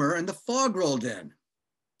summer and the fog rolled in.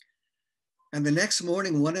 And the next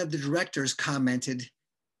morning, one of the directors commented,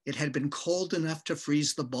 it had been cold enough to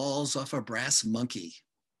freeze the balls off a brass monkey.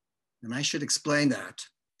 And I should explain that.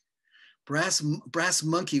 Brass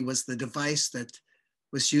monkey was the device that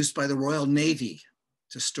was used by the Royal Navy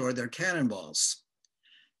to store their cannonballs.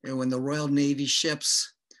 And when the Royal Navy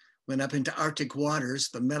ships went up into Arctic waters,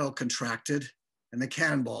 the metal contracted and the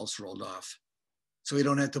cannonballs rolled off. So we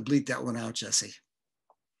don't have to bleep that one out, Jesse.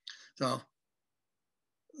 So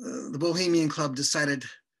the Bohemian Club decided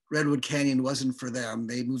Redwood Canyon wasn't for them.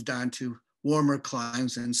 They moved on to warmer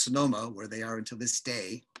climes in Sonoma, where they are until this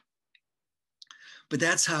day. But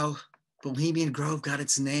that's how Bohemian Grove got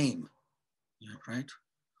its name, right?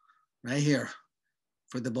 Right here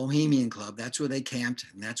for the Bohemian Club. That's where they camped,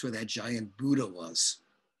 and that's where that giant Buddha was.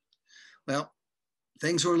 Well,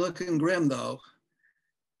 things were looking grim though,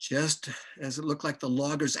 just as it looked like the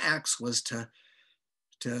logger's axe was to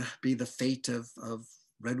be the fate of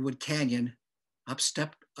Redwood Canyon. Up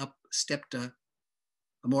stepped a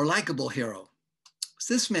more likable hero. It's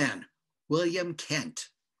this man, William Kent.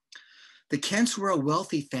 The Kents were a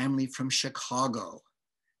wealthy family from Chicago.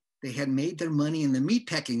 they had made their money in the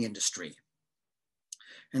meatpacking industry.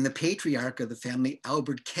 And the patriarch of the family,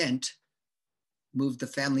 Albert Kent, moved the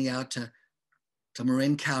family out to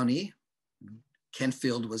Marin County.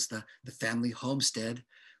 Kentfield was the family homestead.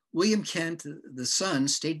 William Kent, the son,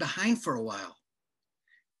 stayed behind for a while.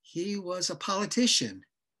 He was a politician.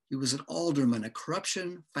 He was an alderman, a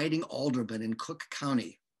corruption-fighting alderman in Cook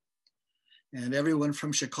County. And everyone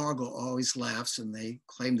from Chicago always laughs and they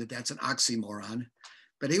claim that that's an oxymoron.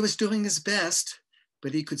 But he was doing his best,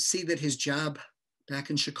 but he could see that his job back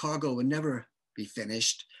in Chicago would never be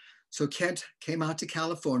finished. So Kent came out to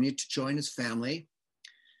California to join his family.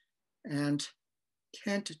 And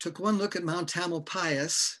Kent took one look at Mount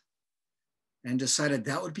Tamalpais and decided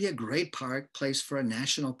that would be a great place for a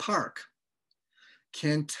national park.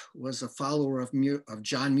 Kent was a follower of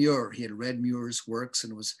John Muir. He had read Muir's works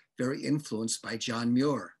and was very influenced by John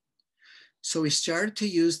Muir. So he started to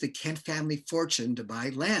use the Kent family fortune to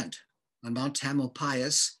buy land on Mount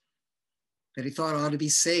Tamalpais that he thought ought to be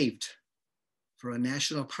saved for a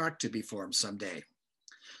national park to be formed someday.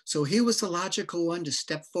 So he was the logical one to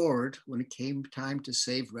step forward when it came time to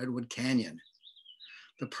save Redwood Canyon.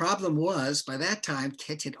 The problem was, by that time,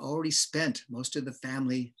 Kent had already spent most of the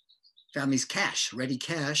family's cash, ready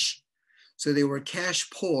cash. So they were cash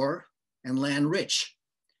poor and land rich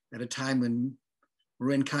at a time when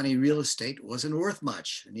Marin County real estate wasn't worth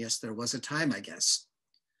much. And yes, there was a time, I guess.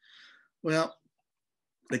 Well,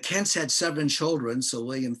 the Kents had 7 children, so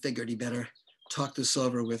William figured he better talk this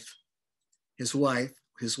over with his wife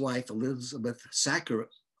Elizabeth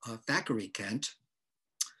Thackeray Kent.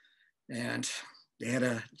 And they had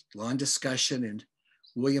a long discussion, and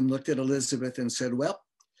William looked at Elizabeth and said, well,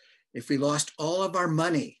 if we lost all of our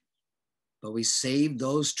money, but we saved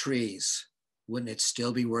those trees, wouldn't it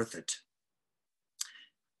still be worth it?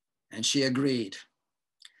 And she agreed.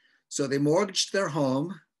 So they mortgaged their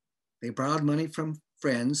home, they borrowed money from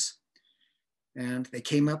friends, and they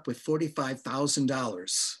came up with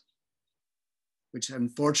 $45,000, which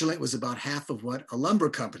unfortunately was about half of what a lumber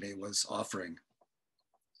company was offering.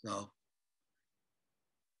 So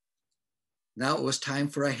now it was time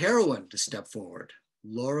for a heroine to step forward,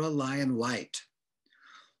 Laura Lyon White.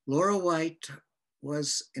 Laura White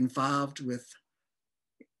was involved with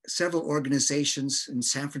several organizations in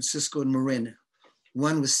San Francisco and Marin.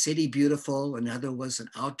 One was City Beautiful, another was an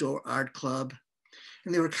outdoor art club.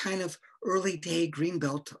 And they were kind of early day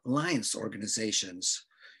Greenbelt Alliance organizations.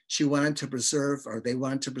 They wanted to preserve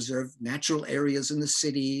natural areas in the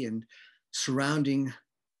city and surrounding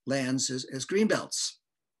lands as Greenbelts.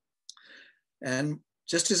 And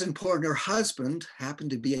just as important, her husband happened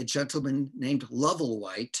to be a gentleman named Lovell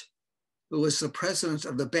White, who was the president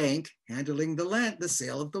of the bank handling the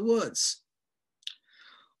sale of the woods.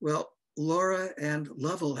 Well, Laura and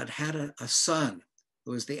Lovell had a son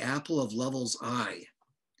who was the apple of Lovell's eye.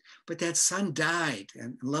 But that son died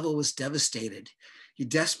and Lovell was devastated. He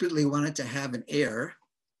desperately wanted to have an heir.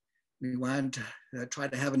 He wanted to try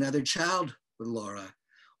to have another child with Laura.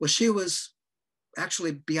 Well, she was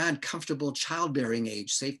actually beyond comfortable childbearing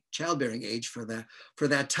age, safe childbearing age for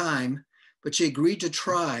that time, but she agreed to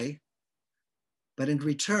try. But in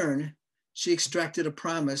return, she extracted a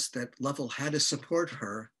promise that Lovell had to support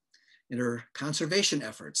her in her conservation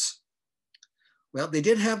efforts. Well, they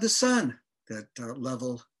did have the son that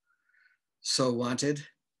Lovell so wanted.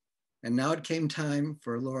 And now it came time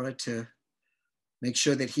for Laura to make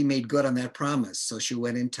sure that he made good on that promise. So she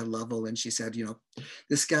went into Lovell and she said,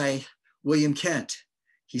 this guy, William Kent,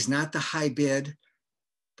 he's not the high bid,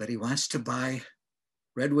 but he wants to buy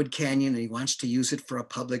Redwood Canyon and he wants to use it for a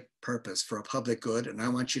public purpose, for a public good, and I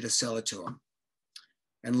want you to sell it to him.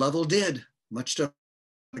 And Lovell did, much to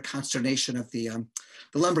the consternation of the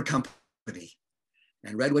lumber company.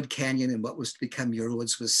 And Redwood Canyon and what was to become Muir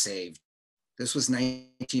Woods was saved. This was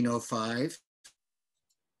 1905.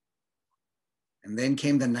 And then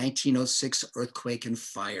came the 1906 earthquake and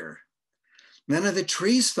fire. None of the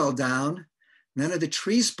trees fell down, none of the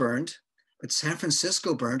trees burned, but San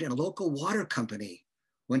Francisco burned and a local water company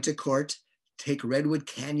went to court to take Redwood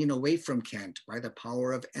Canyon away from Kent by the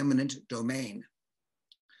power of eminent domain.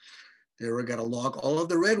 They were going to log all of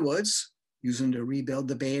the redwoods, using to rebuild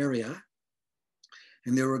the Bay Area,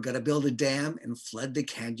 and they were going to build a dam and flood the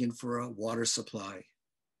canyon for a water supply.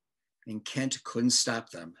 And Kent couldn't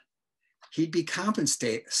stop them. He'd be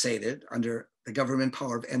compensated under the government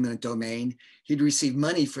power of eminent domain. He'd receive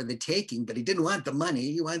money for the taking, but he didn't want the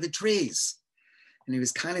money, he wanted the trees. And he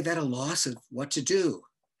was kind of at a loss of what to do.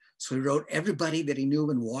 So he wrote everybody that he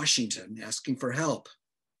knew in Washington asking for help.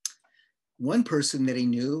 One person that he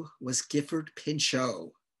knew was Gifford Pinchot.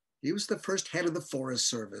 He was the first head of the Forest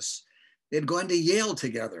Service. They'd gone to Yale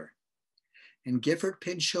together. And Gifford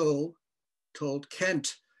Pinchot told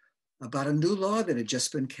Kent about a new law that had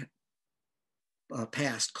just been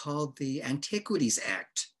passed called the Antiquities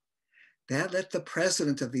Act. That let the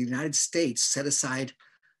President of the United States set aside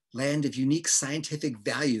land of unique scientific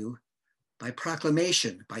value by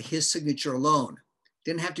proclamation, by his signature alone.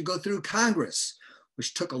 Didn't have to go through Congress,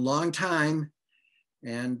 which took a long time,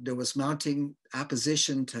 and there was mounting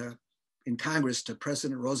opposition in Congress to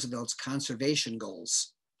President Roosevelt's conservation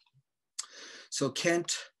goals. So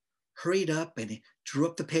Kent hurried up and he drew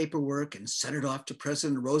up the paperwork and sent it off to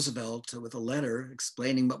President Roosevelt with a letter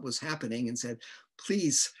explaining what was happening and said,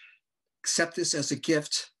 please accept this as a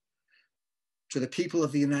gift to the people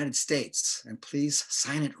of the United States, and please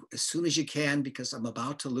sign it as soon as you can because I'm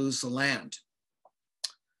about to lose the land.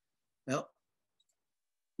 Well,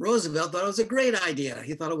 Roosevelt thought it was a great idea.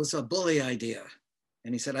 He thought it was a bully idea.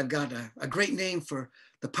 And he said, I've got a great name for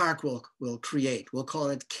the park we'll create. We'll call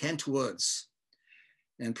it Kent Woods.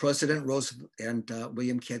 And President Roosevelt and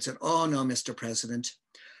William Kent said, oh no, Mr. President,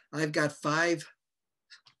 I've got 5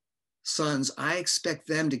 sons. I expect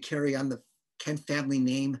them to carry on the Kent family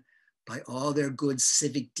name by all their good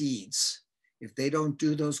civic deeds. If they don't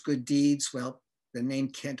do those good deeds, well, the name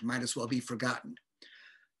Kent might as well be forgotten.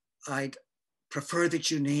 I'd prefer that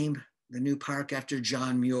you name the new park after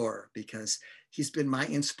John Muir because he's been my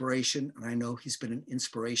inspiration and I know he's been an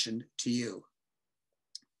inspiration to you.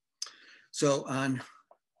 So on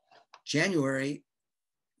January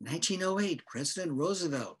 1908, President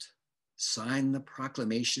Roosevelt signed the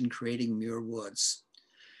proclamation creating Muir Woods.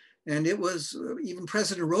 And it was, even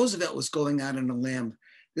President Roosevelt was going out on a limb.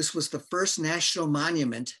 This was the first national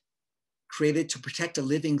monument created to protect a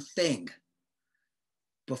living thing.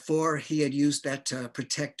 Before, he had used that to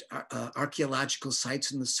protect archaeological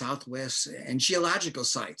sites in the Southwest and geological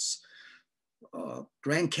sites.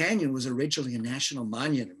 Grand Canyon was originally a national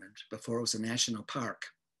monument before it was a national park.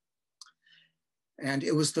 And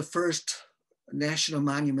it was the first national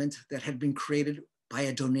monument that had been created by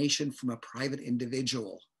a donation from a private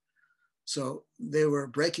individual. So they were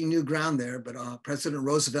breaking new ground there, but Teddy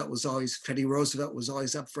Roosevelt was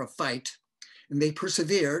always up for a fight, and they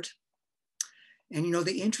persevered. And you know,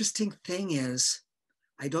 the interesting thing is,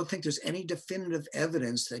 I don't think there's any definitive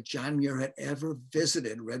evidence that John Muir had ever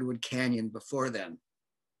visited Redwood Canyon before then.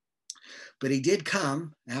 But he did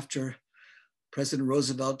come after President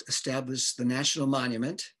Roosevelt established the National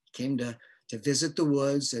Monument. He came to visit the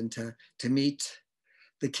woods and to meet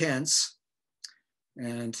the Kents.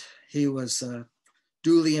 And he was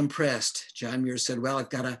duly impressed. John Muir said, well, I've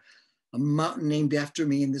got a mountain named after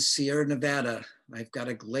me in the Sierra Nevada. I've got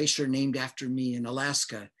a glacier named after me in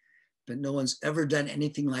Alaska, but no one's ever done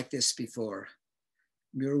anything like this before.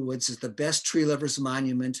 Muir Woods is the best tree lovers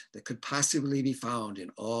monument that could possibly be found in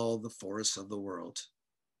all the forests of the world.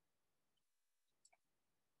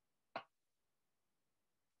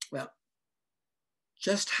 Well,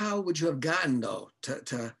 just how would you have gotten though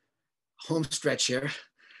to home stretch here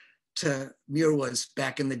to Muir Woods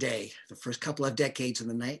back in the day, the first couple of decades of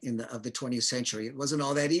the 20th century? It wasn't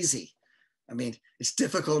all that easy. I mean, it's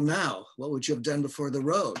difficult now. What would you have done before the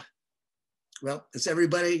road? Well, as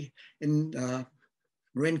everybody in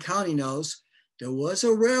Marin County knows, there was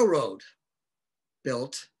a railroad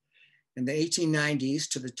built in the 1890s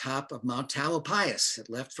to the top of Mount Tamalpais. It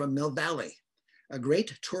left from Mill Valley, a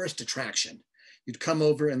great tourist attraction. You'd come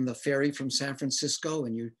over in the ferry from San Francisco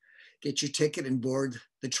and you get your ticket and board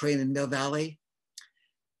the train in Mill Valley,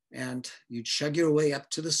 and you'd chug your way up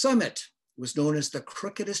to the summit. It was known as the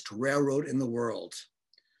crookedest railroad in the world.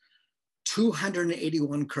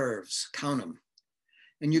 281 curves, count them.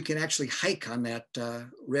 And you can actually hike on that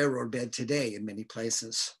railroad bed today in many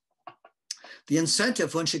places. The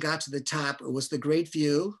incentive once you got to the top, it was the great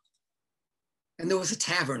view, and there was a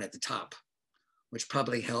tavern at the top, which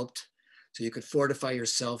probably helped. So you could fortify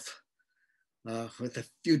yourself with a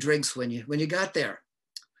few drinks when you got there.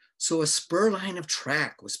 So a spur line of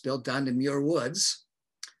track was built down to Muir Woods.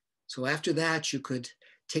 So after that, you could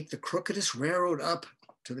take the crookedest railroad up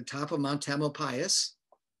to the top of Mount Tamalpais,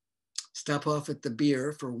 stop off at the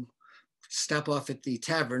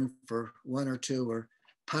tavern for 1 or 2 or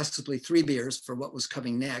possibly 3 beers for what was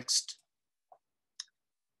coming next.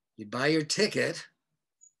 You'd buy your ticket,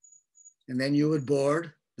 and then you would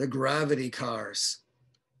board the gravity cars.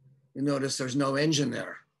 You notice there's no engine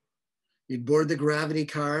there. You'd board the gravity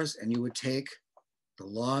cars and you would take the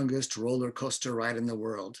longest roller coaster ride in the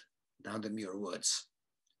world down to Muir Woods.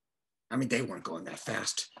 I mean, they weren't going that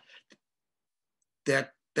fast.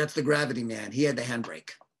 That's the gravity man. He had the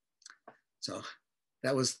handbrake. So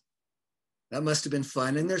that was That must have been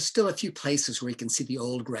fun. And there's still a few places where you can see the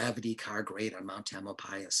old gravity car grate on Mount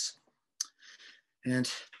Tamalpais.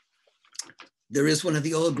 And there is one of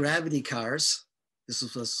the old gravity cars. This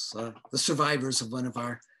was the survivors of one of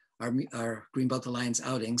our Greenbelt Alliance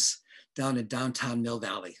outings down in downtown Mill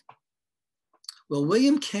Valley. Well,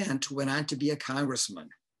 William Kent went on to be a congressman.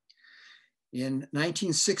 In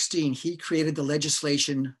 1916, he created the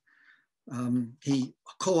legislation. He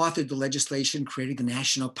co-authored the legislation creating the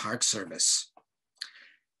National Park Service.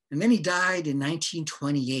 And then he died in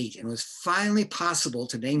 1928, and it was finally possible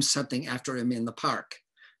to name something after him in the park,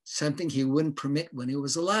 something he wouldn't permit when he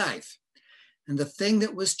was alive. And the thing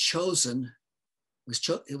that was chosen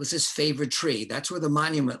it was his favorite tree. That's where the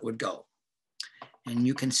monument would go. And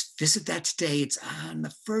you can visit that today. It's on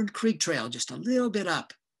the Fern Creek Trail, just a little bit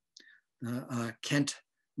up, Kent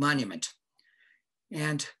Monument.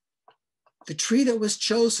 And the tree that was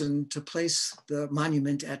chosen to place the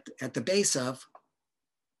monument at the base of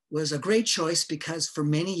was a great choice because for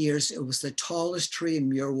many years, it was the tallest tree in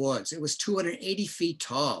Muir Woods. It was 280 feet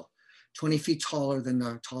tall, 20 feet taller than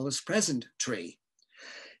the tallest present tree.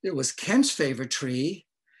 It was Kent's favorite tree.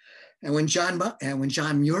 And when John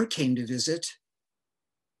Muir came to visit,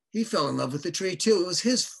 he fell in love with the tree too. It was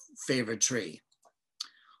his favorite tree.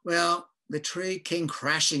 Well, the tree came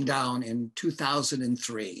crashing down in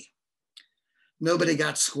 2003. Nobody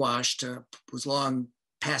got squashed. It was long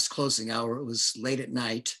past closing hour. It was late at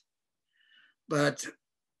night. But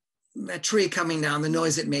that tree coming down, the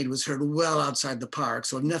noise it made was heard well outside the park.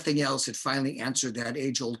 So if nothing else, it finally answered that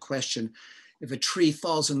age-old question. If a tree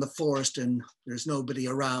falls in the forest and there's nobody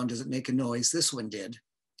around, does it make a noise? This one did.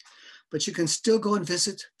 But you can still go and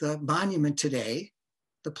visit the monument today,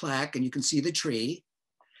 the plaque, and you can see the tree.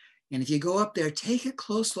 And if you go up there, take a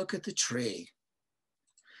close look at the tree.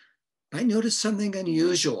 I noticed something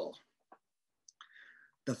unusual.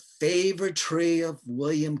 The favorite tree of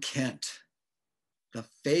William Kent, the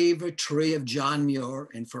favorite tree of John Muir,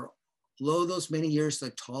 and for lo those many years,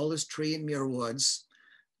 the tallest tree in Muir Woods,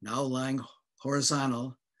 now lying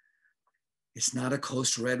horizontal, it's not a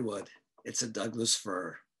coast redwood, it's a Douglas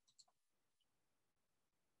fir.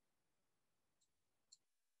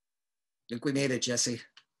 I think we made it, Jesse.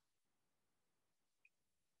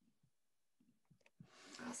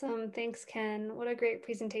 Awesome, thanks, Ken. What a great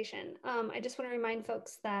presentation. I just want to remind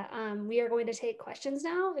folks that we are going to take questions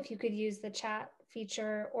now. If you could use the chat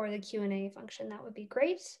feature or the Q&A function, that would be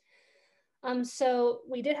great. So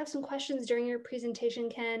we did have some questions during your presentation,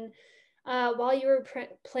 Ken. While you were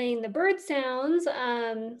playing the bird sounds,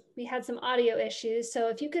 we had some audio issues. So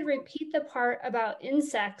if you could repeat the part about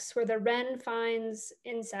insects, where the wren finds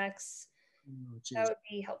insects, that would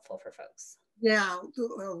be helpful for folks. Yeah,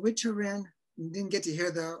 which wren? You didn't get to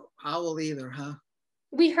hear the owl either, huh?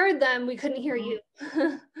 We heard them, we couldn't hear you.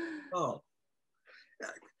 Oh,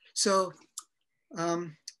 so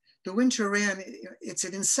the winter wren, it's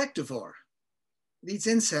an insectivore. It eats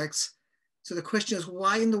insects. So the question is,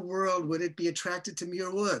 why in the world would it be attracted to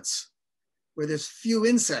Muir Woods, where there's few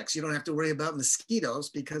insects? You don't have to worry about mosquitoes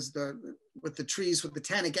because with the trees with the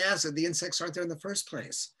tannic acid, the insects aren't there in the first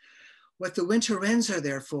place. What the winter wrens are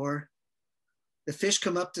there for, the fish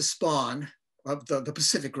come up to spawn, of the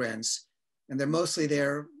Pacific wrens, and they're mostly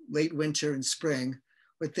there late winter and spring.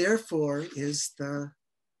 What therefore is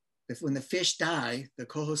when the fish die, the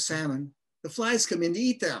coho salmon, the flies come in to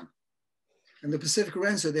eat them. And the Pacific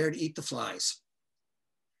wrens are there to eat the flies.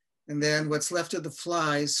 And then what's left of the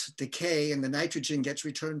flies decay and the nitrogen gets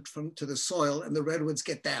returned to the soil and the redwoods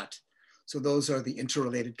get that. So those are the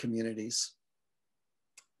interrelated communities.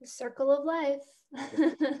 The circle of life.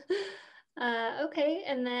 Okay,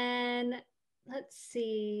 and then let's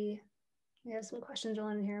see. We have some questions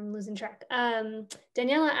rolling in here. I'm losing track.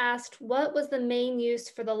 Daniela asked, what was the main use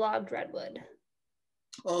for the logged redwood?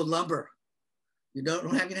 Oh, lumber. You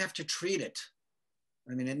don't even have to treat it.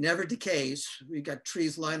 I mean, it never decays. We got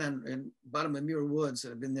trees lying on the bottom of Muir Woods that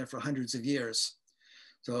have been there for hundreds of years.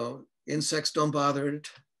 So insects don't bother it.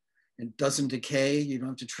 It doesn't decay. You don't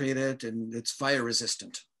have to treat it, and it's fire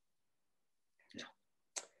resistant. Yeah.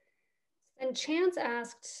 And Chance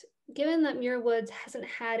asked, given that Muir Woods hasn't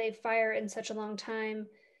had a fire in such a long time,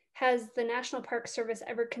 has the National Park Service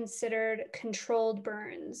ever considered controlled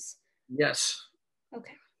burns? Yes.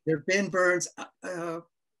 Okay. There have been burns.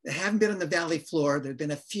 They haven't been on the valley floor. There have been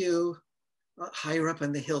a few higher up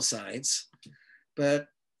on the hillsides, but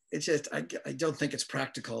it's just, I don't think it's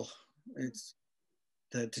practical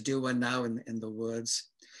to do one now in the woods.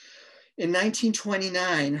 In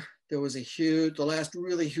 1929, there was the last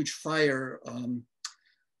really huge fire.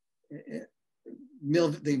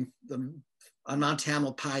 The on Mount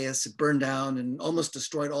Tamalpais. It burned down and almost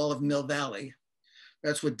destroyed all of Mill Valley.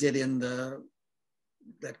 That's what did in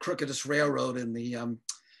that crookedest railroad in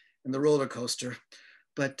the roller coaster.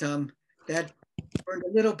 But that burned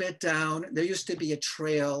a little bit down. There used to be a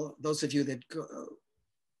trail. Those of you that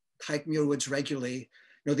hike Muir Woods regularly,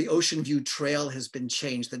 you know, the Ocean View Trail has been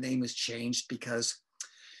changed. The name has changed because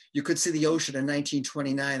you could see the ocean in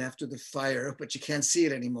 1929 after the fire, but you can't see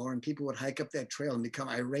it anymore. And people would hike up that trail and become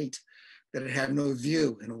irate that it had no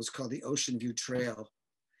view, and it was called the Ocean View Trail.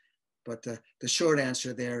 But the short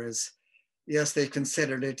answer there is, yes, they've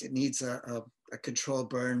considered it. It needs a controlled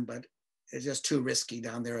burn, but it's just too risky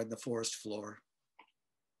down there on the forest floor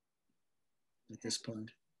at this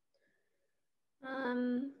point.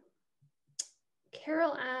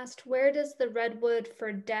 Carol asked, where does the redwood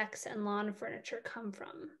for decks and lawn furniture come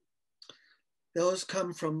from? Those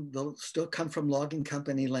still come from logging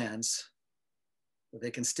company lands.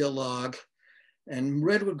 They can still log, and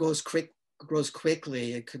redwood grows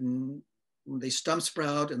quickly. They stump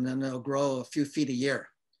sprout and then they'll grow a few feet a year.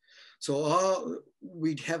 So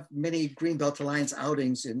we'd have many Greenbelt Alliance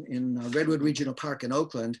outings in Redwood Regional Park in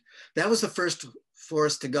Oakland. That was the first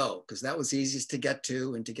forest to go because that was easiest to get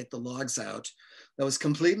to and to get the logs out. That was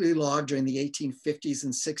completely logged during the 1850s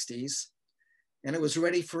and 60s. And it was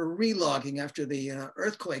ready for relogging after the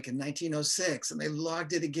earthquake in 1906, and they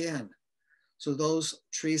logged it again. So those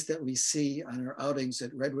trees that we see on our outings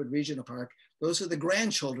at Redwood Regional Park, those are the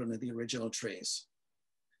grandchildren of the original trees.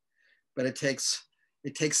 But it takes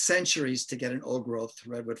centuries to get an old growth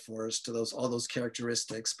redwood forest to all those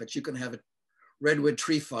characteristics, but you can have a redwood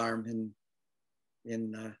tree farm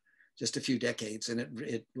in just a few decades and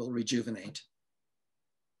it will rejuvenate.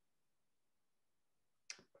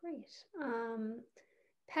 Great.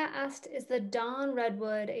 Pat asked, is the Dawn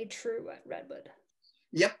redwood a true redwood?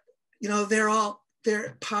 Yep. You know,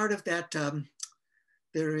 they're part of that.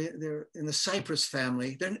 They're in the cypress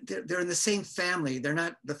family. They're in the same family. They're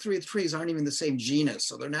not, the three trees aren't even the same genus,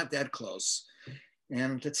 so they're not that close.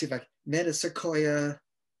 And let's see if Metasequoia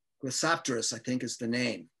glossopteris, I think is the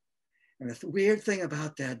name. And the weird thing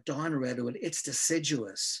about that dawn redwood, it's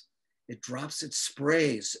deciduous. It drops its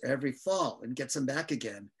sprays every fall and gets them back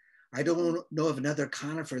again. I don't know of another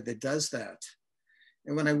conifer that does that.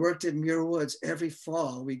 And when I worked in Muir Woods, every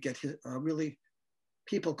fall we get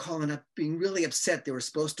people calling up being really upset. They were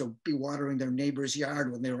supposed to be watering their neighbor's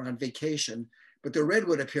yard when they were on vacation, but the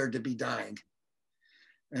redwood appeared to be dying.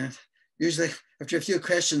 And usually after a few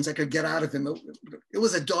questions, I could get out of him. It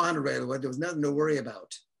was a dawn redwood. There was nothing to worry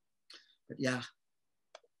about. But yeah.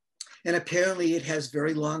 And apparently it has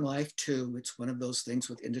very long life too. It's one of those things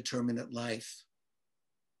with indeterminate life.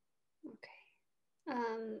 Okay.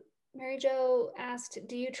 Mary Jo asked,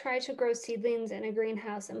 do you try to grow seedlings in a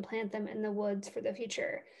greenhouse and plant them in the woods for the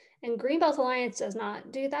future? And Greenbelt Alliance does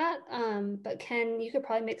not do that, but you could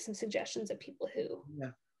probably make some suggestions of people who.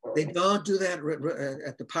 Yeah, they don't do that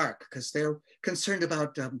at the park because they're concerned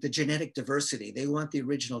about the genetic diversity. They want the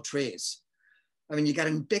original trees. I mean, you got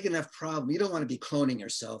a big enough problem. You don't want to be cloning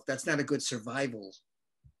yourself. That's not a good survival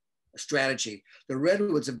strategy. The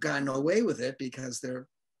redwoods have gotten away with it because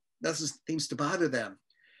nothing seems to bother them.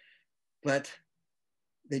 But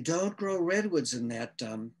they don't grow redwoods in that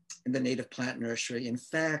in the native plant nursery. In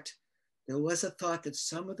fact, there was a thought that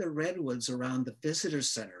some of the redwoods around the visitor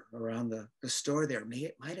center, around the store there,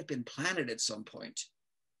 might have been planted at some point.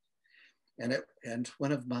 And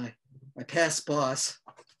one of my past boss,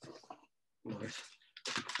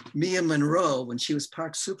 Mia Monroe, when she was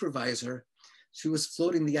park supervisor, she was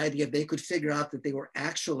floating the idea they could figure out that they were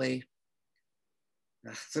actually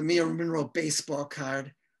the Mia Monroe baseball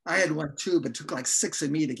card. I had one too, but it took like 6 of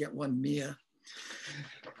me to get one Mia.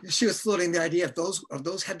 She was floating the idea if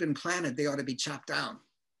those had been planted, they ought to be chopped down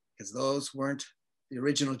because those weren't the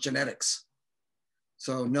original genetics.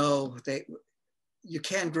 So no, you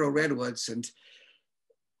can grow redwoods, and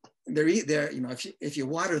they're you know, if you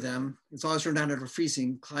water them, as long as they're not in a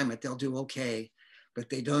freezing climate, they'll do okay. But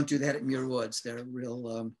they don't do that at Muir Woods. They're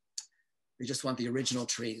real. They just want the original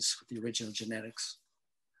trees with the original genetics.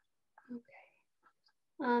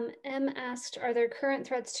 M asked, are there current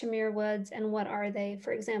threats to Muir Woods and what are they?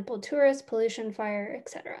 For example, tourists, pollution, fire,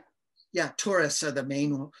 etc. Yeah, tourists are the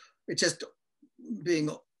main one. It's just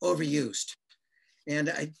being overused. And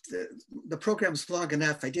the program's long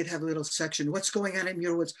enough. I did have a little section, what's going on in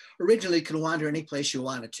Muir Woods? Originally, you could wander any place you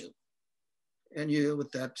wanted to. And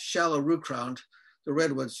with that shallow root crown, the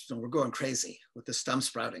redwoods were going crazy with the stump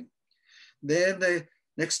sprouting. Then the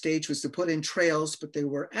next stage was to put in trails, but they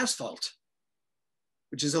were asphalt,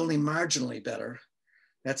 which is only marginally better.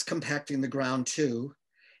 That's compacting the ground too.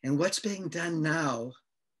 And what's being done now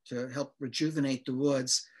to help rejuvenate the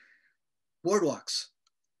woods, boardwalks,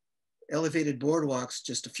 elevated boardwalks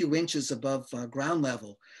just a few inches above ground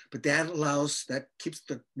level. But that keeps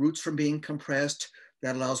the roots from being compressed.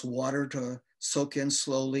 That allows water to soak in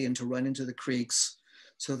slowly and to run into the creeks.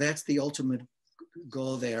 So that's the ultimate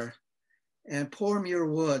goal there. And poor Muir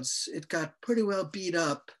Woods, it got pretty well beat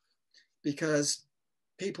up because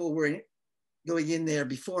people were going in there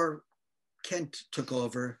before Kent took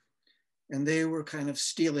over, and they were kind of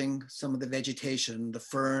stealing some of the vegetation, the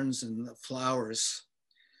ferns and the flowers.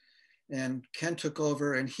 And Kent took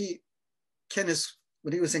over, and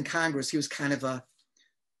when he was in Congress, he was kind of a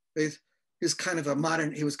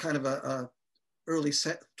early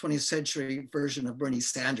 20th century version of Bernie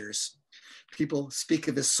Sanders. People speak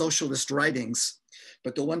of his socialist writings,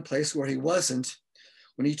 but the one place where he wasn't,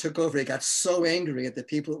 when he took over, he got so angry at the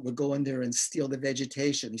people that would go in there and steal the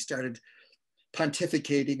vegetation. He started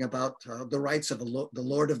pontificating about the rights of the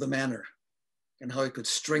Lord of the Manor and how he could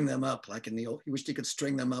string them up like he wished he could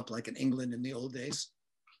string them up like in England in the old days.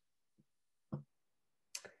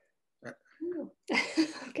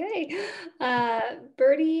 Okay.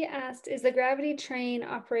 Bertie asked, is the gravity train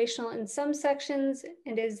operational in some sections?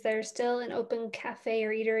 And is there still an open cafe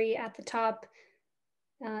or eatery at the top?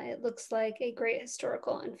 It looks like a great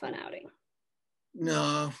historical and fun outing.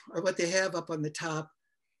 No, what they have up on the top,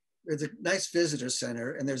 there's a nice visitor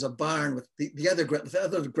center, and there's a barn with the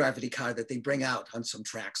other gravity car that they bring out on some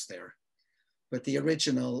tracks there. But the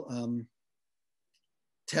original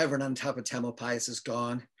tavern on top of Tamalpais is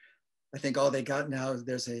gone. I think all they got now is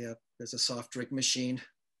there's a soft drink machine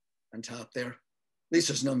on top there. At least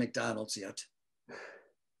there's no McDonald's yet.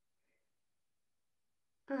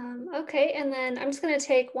 Okay, and then I'm just going to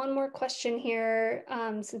take one more question here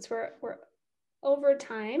since we're over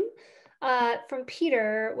time. From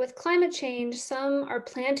Peter, with climate change, some are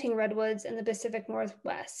planting redwoods in the Pacific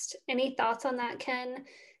Northwest. Any thoughts on that, Ken?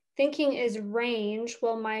 Thinking is range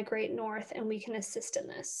will migrate north and we can assist in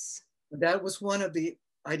this. That was one of the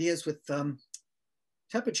ideas with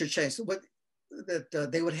temperature change,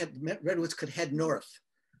 they would redwoods could head north.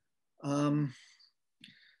 The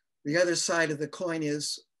other side of the coin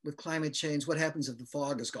is with climate change, what happens if the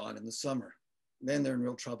fog is gone in the summer? Then they're in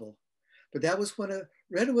real trouble. But that was one of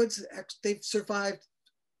redwoods, they've survived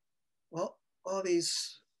all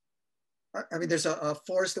these. I mean, there's a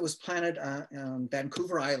forest that was planted on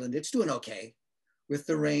Vancouver Island. It's doing okay with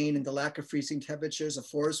the rain and the lack of freezing temperatures. A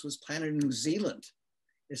forest was planted in New Zealand.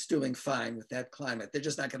 It's doing fine with that climate. They're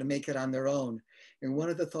just not going to make it on their own. And one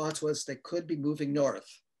of the thoughts was they could be moving north.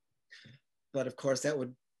 But of course that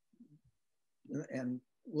would, and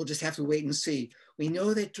we'll just have to wait and see. We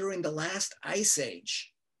know that during the last ice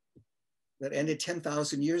age that ended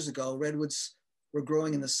 10,000 years ago, redwoods were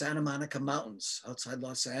growing in the Santa Monica Mountains outside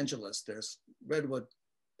Los Angeles. There's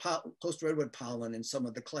post-redwood pollen in some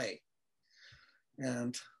of the clay.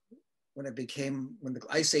 And when the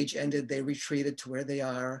ice age ended, they retreated to where they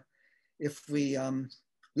are. If we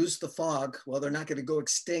lose the fog, well, they're not going to go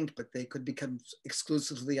extinct, but they could become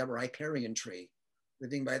exclusively a riparian tree,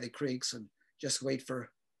 living by the creeks and just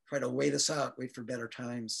try to wait us out, wait for better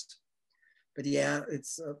times. But yeah,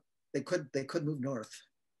 they could move north.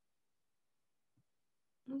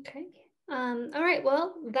 Okay. All right.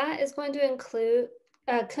 Well, that is going to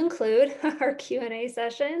conclude our Q&A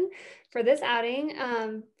session for this outing.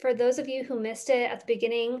 For those of you who missed it at the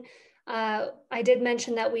beginning, I did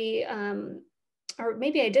mention that we, or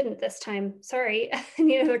maybe I didn't this time, sorry, I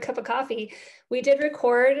need another cup of coffee. We did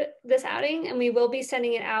record this outing and we will be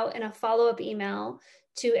sending it out in a follow-up email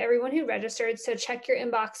to everyone who registered. So check your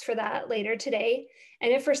inbox for that later today.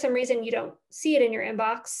 And if for some reason you don't see it in your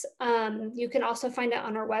inbox, you can also find it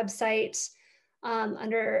on our website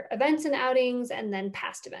under events and outings, and then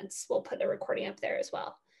past events. We'll put a recording up there as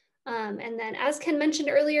well. And then as Ken mentioned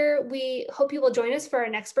earlier, we hope you will join us for our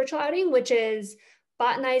next virtual outing, which is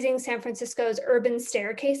botanizing San Francisco's urban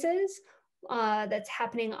staircases. That's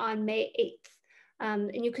happening on May 8th.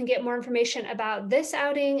 And you can get more information about this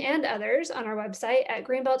outing and others on our website at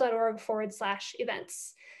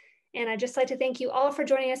greenbelt.org/events. And I'd just like to thank you all for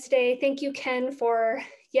joining us today. Thank you, Ken, for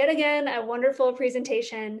yet again a wonderful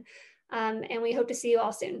presentation. And we hope to see you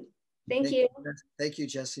all soon. Thank you. Thank you,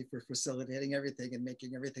 Jesse, for facilitating everything and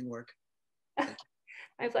making everything work.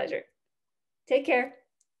 My pleasure. Take care.